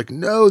problem. It's like,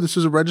 no, this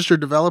was a registered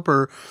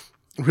developer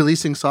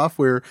releasing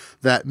software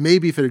that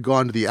maybe if it had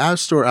gone to the App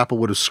Store, Apple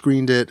would have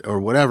screened it or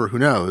whatever. Who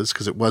knows?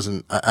 Because it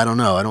wasn't, I don't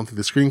know. I don't think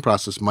the screening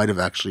process might have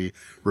actually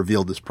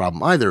revealed this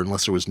problem either,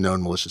 unless there was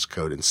known malicious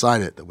code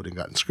inside it that would have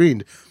gotten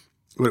screened.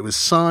 When it was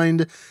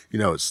signed,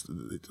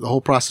 the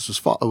whole process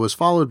was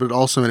followed, but it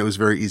also meant it was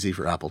very easy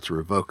for Apple to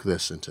revoke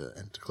this and to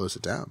close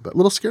it down. But a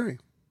little scary.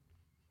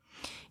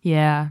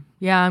 Yeah,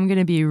 I'm going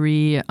to be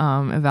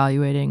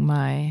evaluating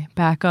my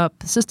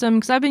backup system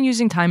because I've been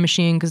using Time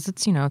Machine because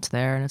it's it's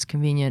there and it's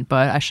convenient.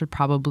 But I should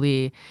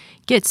probably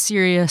get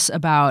serious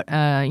about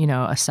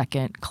a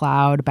second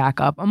cloud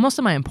backup. Most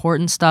of my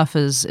important stuff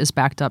is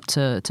backed up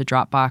to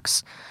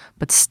Dropbox,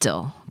 but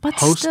still.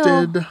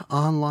 Hosted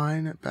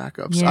online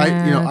backups. Yeah,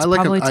 I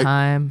like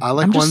time. I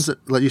like ones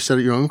that let you set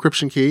your own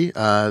encryption key.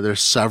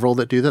 There's several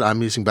that do that.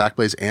 I'm using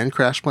Backblaze and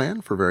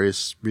CrashPlan for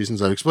various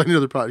reasons I've explained in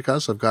other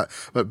podcasts.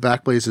 But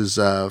Backblaze is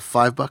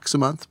 $5 a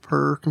month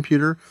per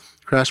computer.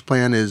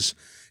 CrashPlan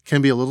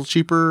can be a little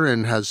cheaper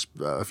and has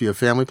if you have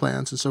family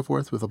plans and so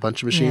forth with a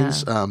bunch of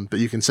machines. Yeah. But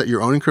you can set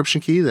your own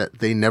encryption key that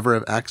they never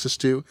have access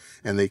to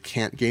and they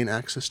can't gain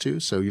access to,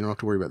 so you don't have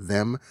to worry about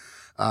them,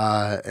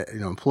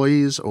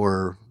 employees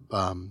or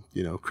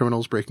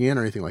criminals breaking in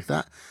or anything like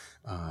that.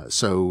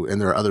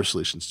 And there are other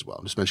solutions as well.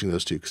 I'm just mentioning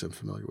those two because I'm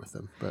familiar with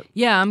them. But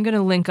yeah, I'm going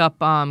to link up.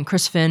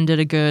 Chris Finn did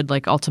a good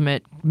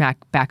ultimate Mac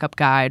backup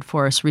guide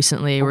for us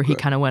recently, where he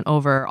kind of went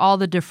over all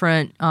the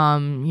different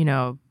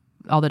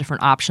all the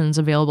different options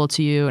available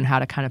to you and how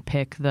to kind of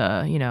pick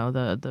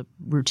the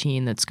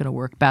routine that's going to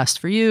work best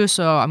for you.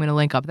 So I'm going to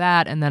link up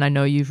that. And then I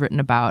know you've written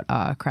about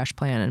Crash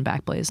Plan and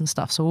Backblaze and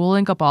stuff. So we'll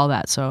link up all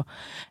that. So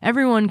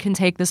everyone can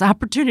take this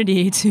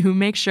opportunity to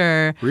make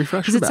sure,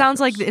 because it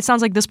sounds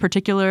like this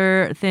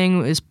particular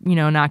thing is,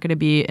 not going to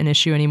be an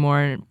issue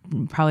anymore.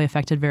 And probably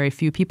affected very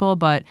few people,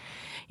 but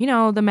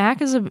the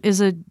Mac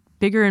is a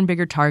bigger and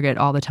bigger target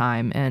all the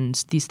time,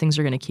 and these things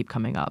are going to keep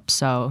coming up.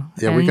 So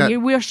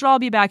we should all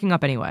be backing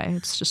up anyway.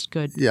 It's just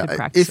good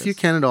practices. If you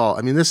can at all.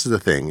 I mean, this is the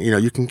thing.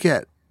 You can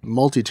get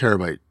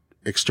multi-terabyte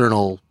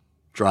external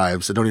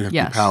drives that don't even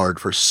have to be powered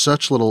for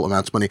such little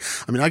amounts of money.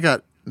 I mean, I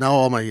got now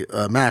all my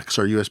Macs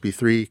are USB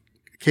 3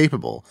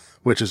 capable,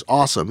 which is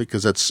awesome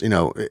because that's,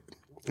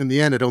 in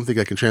the end, I don't think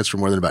I can transfer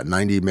more than about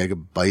 90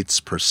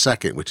 megabytes per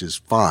second, which is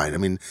fine. I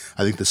mean,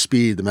 I think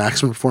the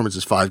maximum performance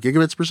is 5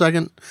 gigabits per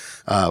second,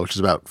 which is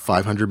about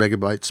 500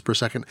 megabytes per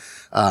second.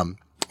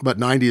 But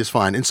 90 is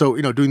fine. And so,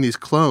 doing these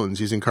clones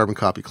using Carbon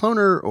Copy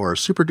Cloner or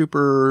Super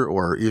Duper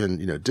or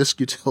even, disk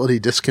utility,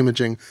 disk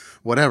imaging,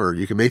 whatever,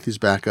 you can make these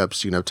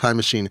backups, Time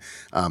Machine.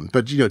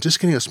 But, just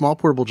getting a small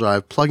portable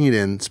drive, plugging it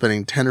in,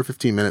 spending 10 or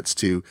 15 minutes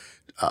to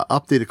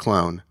update a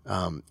clone,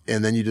 and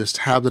then you just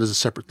have that as a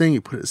separate thing. You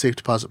put it in a safe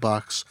deposit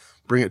box,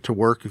 bring it to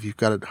work if you've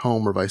got it at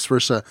home or vice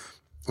versa,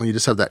 and you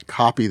just have that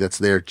copy that's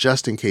there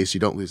just in case you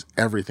don't lose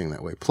everything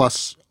that way,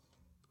 plus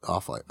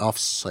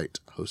off-site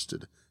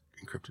hosted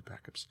encrypted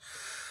backups.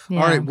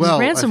 Yeah, all right, well,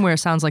 ransomware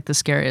sounds like the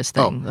scariest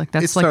thing.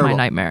 That's like my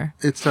nightmare.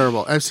 It's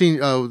terrible. I've seen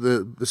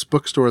this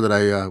bookstore that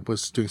I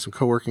was doing some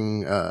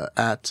co-working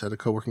at a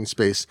co-working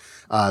space.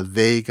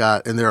 They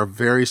got, and they're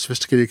very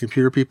sophisticated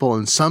computer people,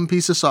 and some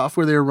piece of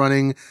software they were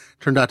running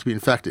turned out to be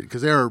infected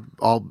because they're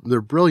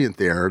brilliant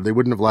there. They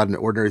wouldn't have allowed an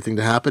ordinary thing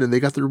to happen, and they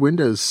got their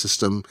Windows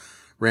system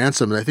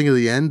ransom. And I think at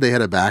the end they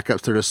had a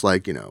backup. They're just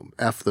like,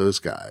 F those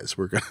guys.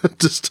 We're going to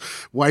just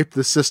wipe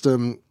the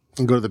system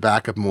and go to the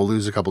backup, and we'll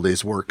lose a couple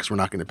days' work because we're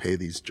not going to pay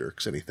these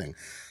jerks anything.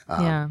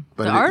 But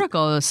the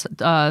article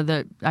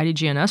that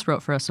IDGNS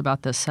wrote for us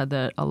about this said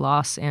that a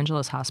Los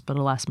Angeles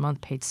hospital last month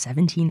paid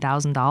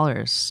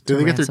 $17,000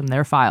 to ransom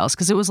their files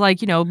because it was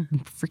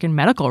freaking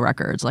medical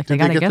records. They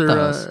got to get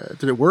those.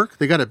 Did it work?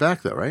 They got it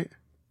back though, right?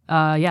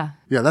 Yeah.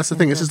 Yeah, that's the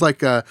thing. This is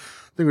like I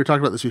think we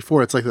talked about this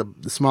before. It's like the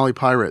Somali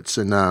pirates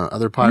and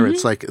other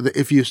pirates. Mm-hmm.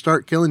 If you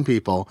start killing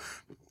people,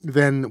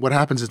 then what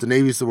happens is the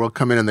navies of the world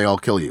come in and they all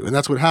kill you. And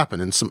that's what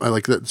happened. And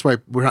that's why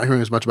we're not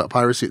hearing as much about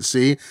piracy at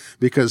sea,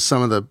 because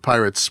some of the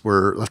pirates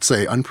were, let's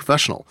say,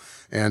 unprofessional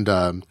and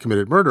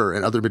committed murder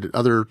and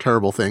other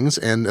terrible things.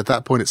 And at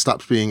that point, it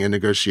stops being a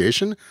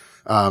negotiation.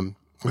 I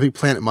think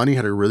Planet Money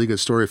had a really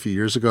good story a few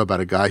years ago about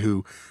a guy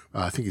who,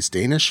 I think he's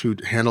Danish, who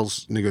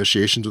handles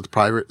negotiations with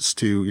pirates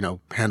to,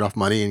 hand off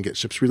money and get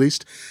ships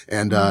released.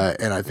 And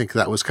I think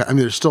that was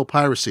there's still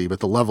piracy,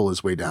 but the level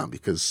is way down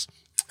because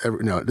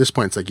at this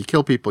point, it's like you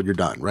kill people, you're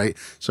done, right?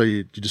 So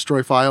you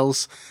destroy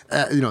files,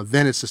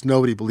 then it's just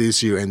nobody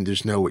believes you, and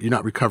you're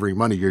not recovering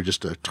money. You're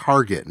just a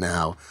target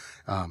now.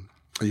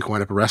 You can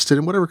wind up arrested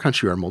in whatever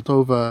country you are,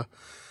 Moldova,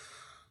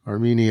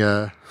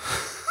 Armenia.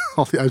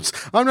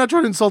 I'm not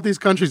trying to insult these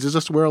countries. It's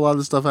just where a lot of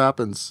this stuff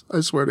happens.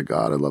 I swear to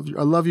God, I love you.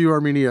 I love you,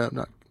 Armenia. I'm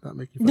not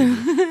making fun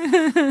of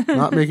you.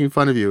 Not making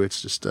fun of you.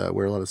 It's just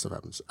where a lot of stuff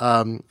happens.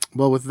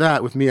 Well,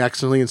 with me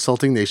accidentally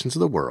insulting nations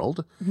of the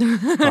world,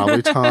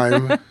 probably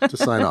time to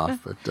sign off.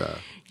 But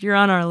you're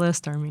on our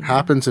list, Armenia.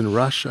 Happens in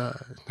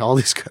Russia, all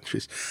these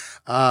countries.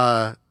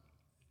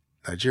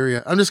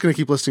 Nigeria. I'm just going to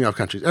keep listing off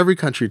countries. Every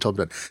country told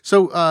me that.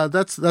 So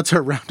that's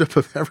our roundup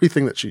of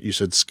everything that you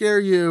should scare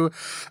you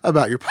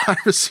about your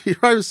privacy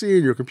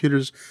and your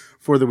computers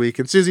for the week.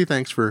 And Susie,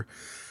 thanks for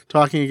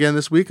talking again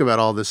this week about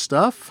all this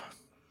stuff.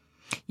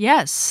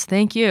 Yes,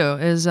 thank you.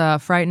 It is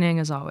frightening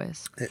as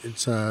always.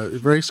 It's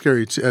very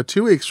scary.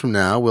 2 weeks from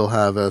now, we'll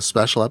have a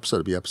special episode.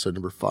 It'll be episode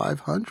number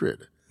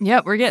 500.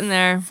 Yep, we're getting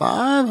there.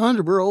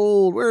 500. We're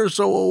old. We're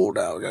so old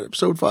now. We got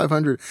episode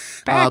 500.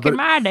 Back in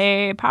my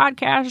day,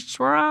 podcasts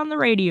were on the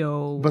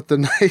radio. But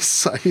I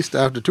used to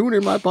have to tune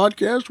in my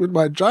podcast with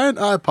my giant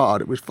iPod.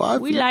 It was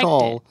 5 feet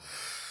tall. It.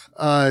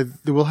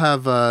 We'll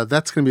have,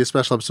 that's going to be a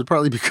special episode,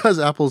 partly because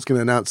Apple's going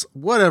to announce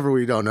whatever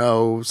we don't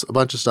know, a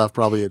bunch of stuff,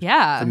 probably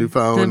a new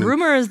phone. The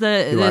rumor is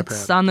that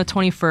it's on the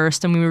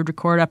 21st, and we would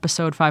record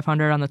episode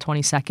 500 on the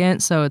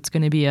 22nd, so it's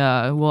going to be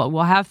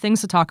we'll have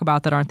things to talk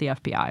about that aren't the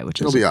FBI,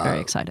 which is very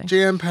exciting.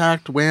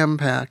 Jam-packed,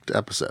 wham-packed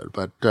episode,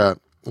 but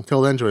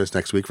until then, join us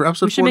next week for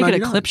episode 499. We should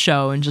make it a clip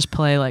show and just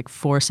play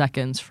 4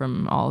 seconds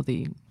from all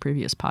the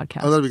previous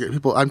podcasts. Oh, that'd be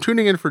good. I'm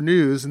tuning in for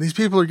news, and these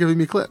people are giving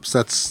me clips.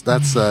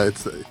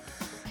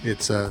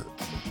 It's a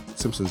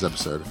Simpsons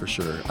episode for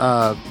sure.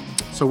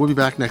 So we'll be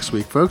back next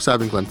week, folks. I've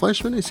been Glenn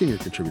Fleischman, a senior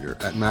contributor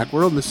at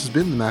Macworld. This has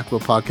been the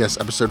Macworld Podcast,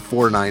 episode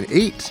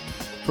 498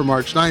 for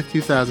March 9th,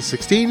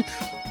 2016.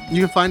 You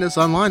can find us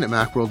online at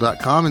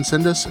macworld.com and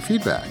send us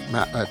feedback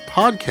at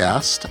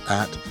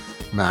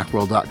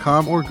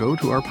podcast@macworld.com, or go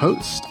to our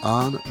post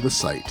on the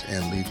site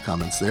and leave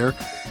comments there.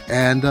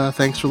 And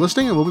thanks for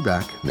listening, and we'll be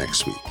back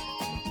next week.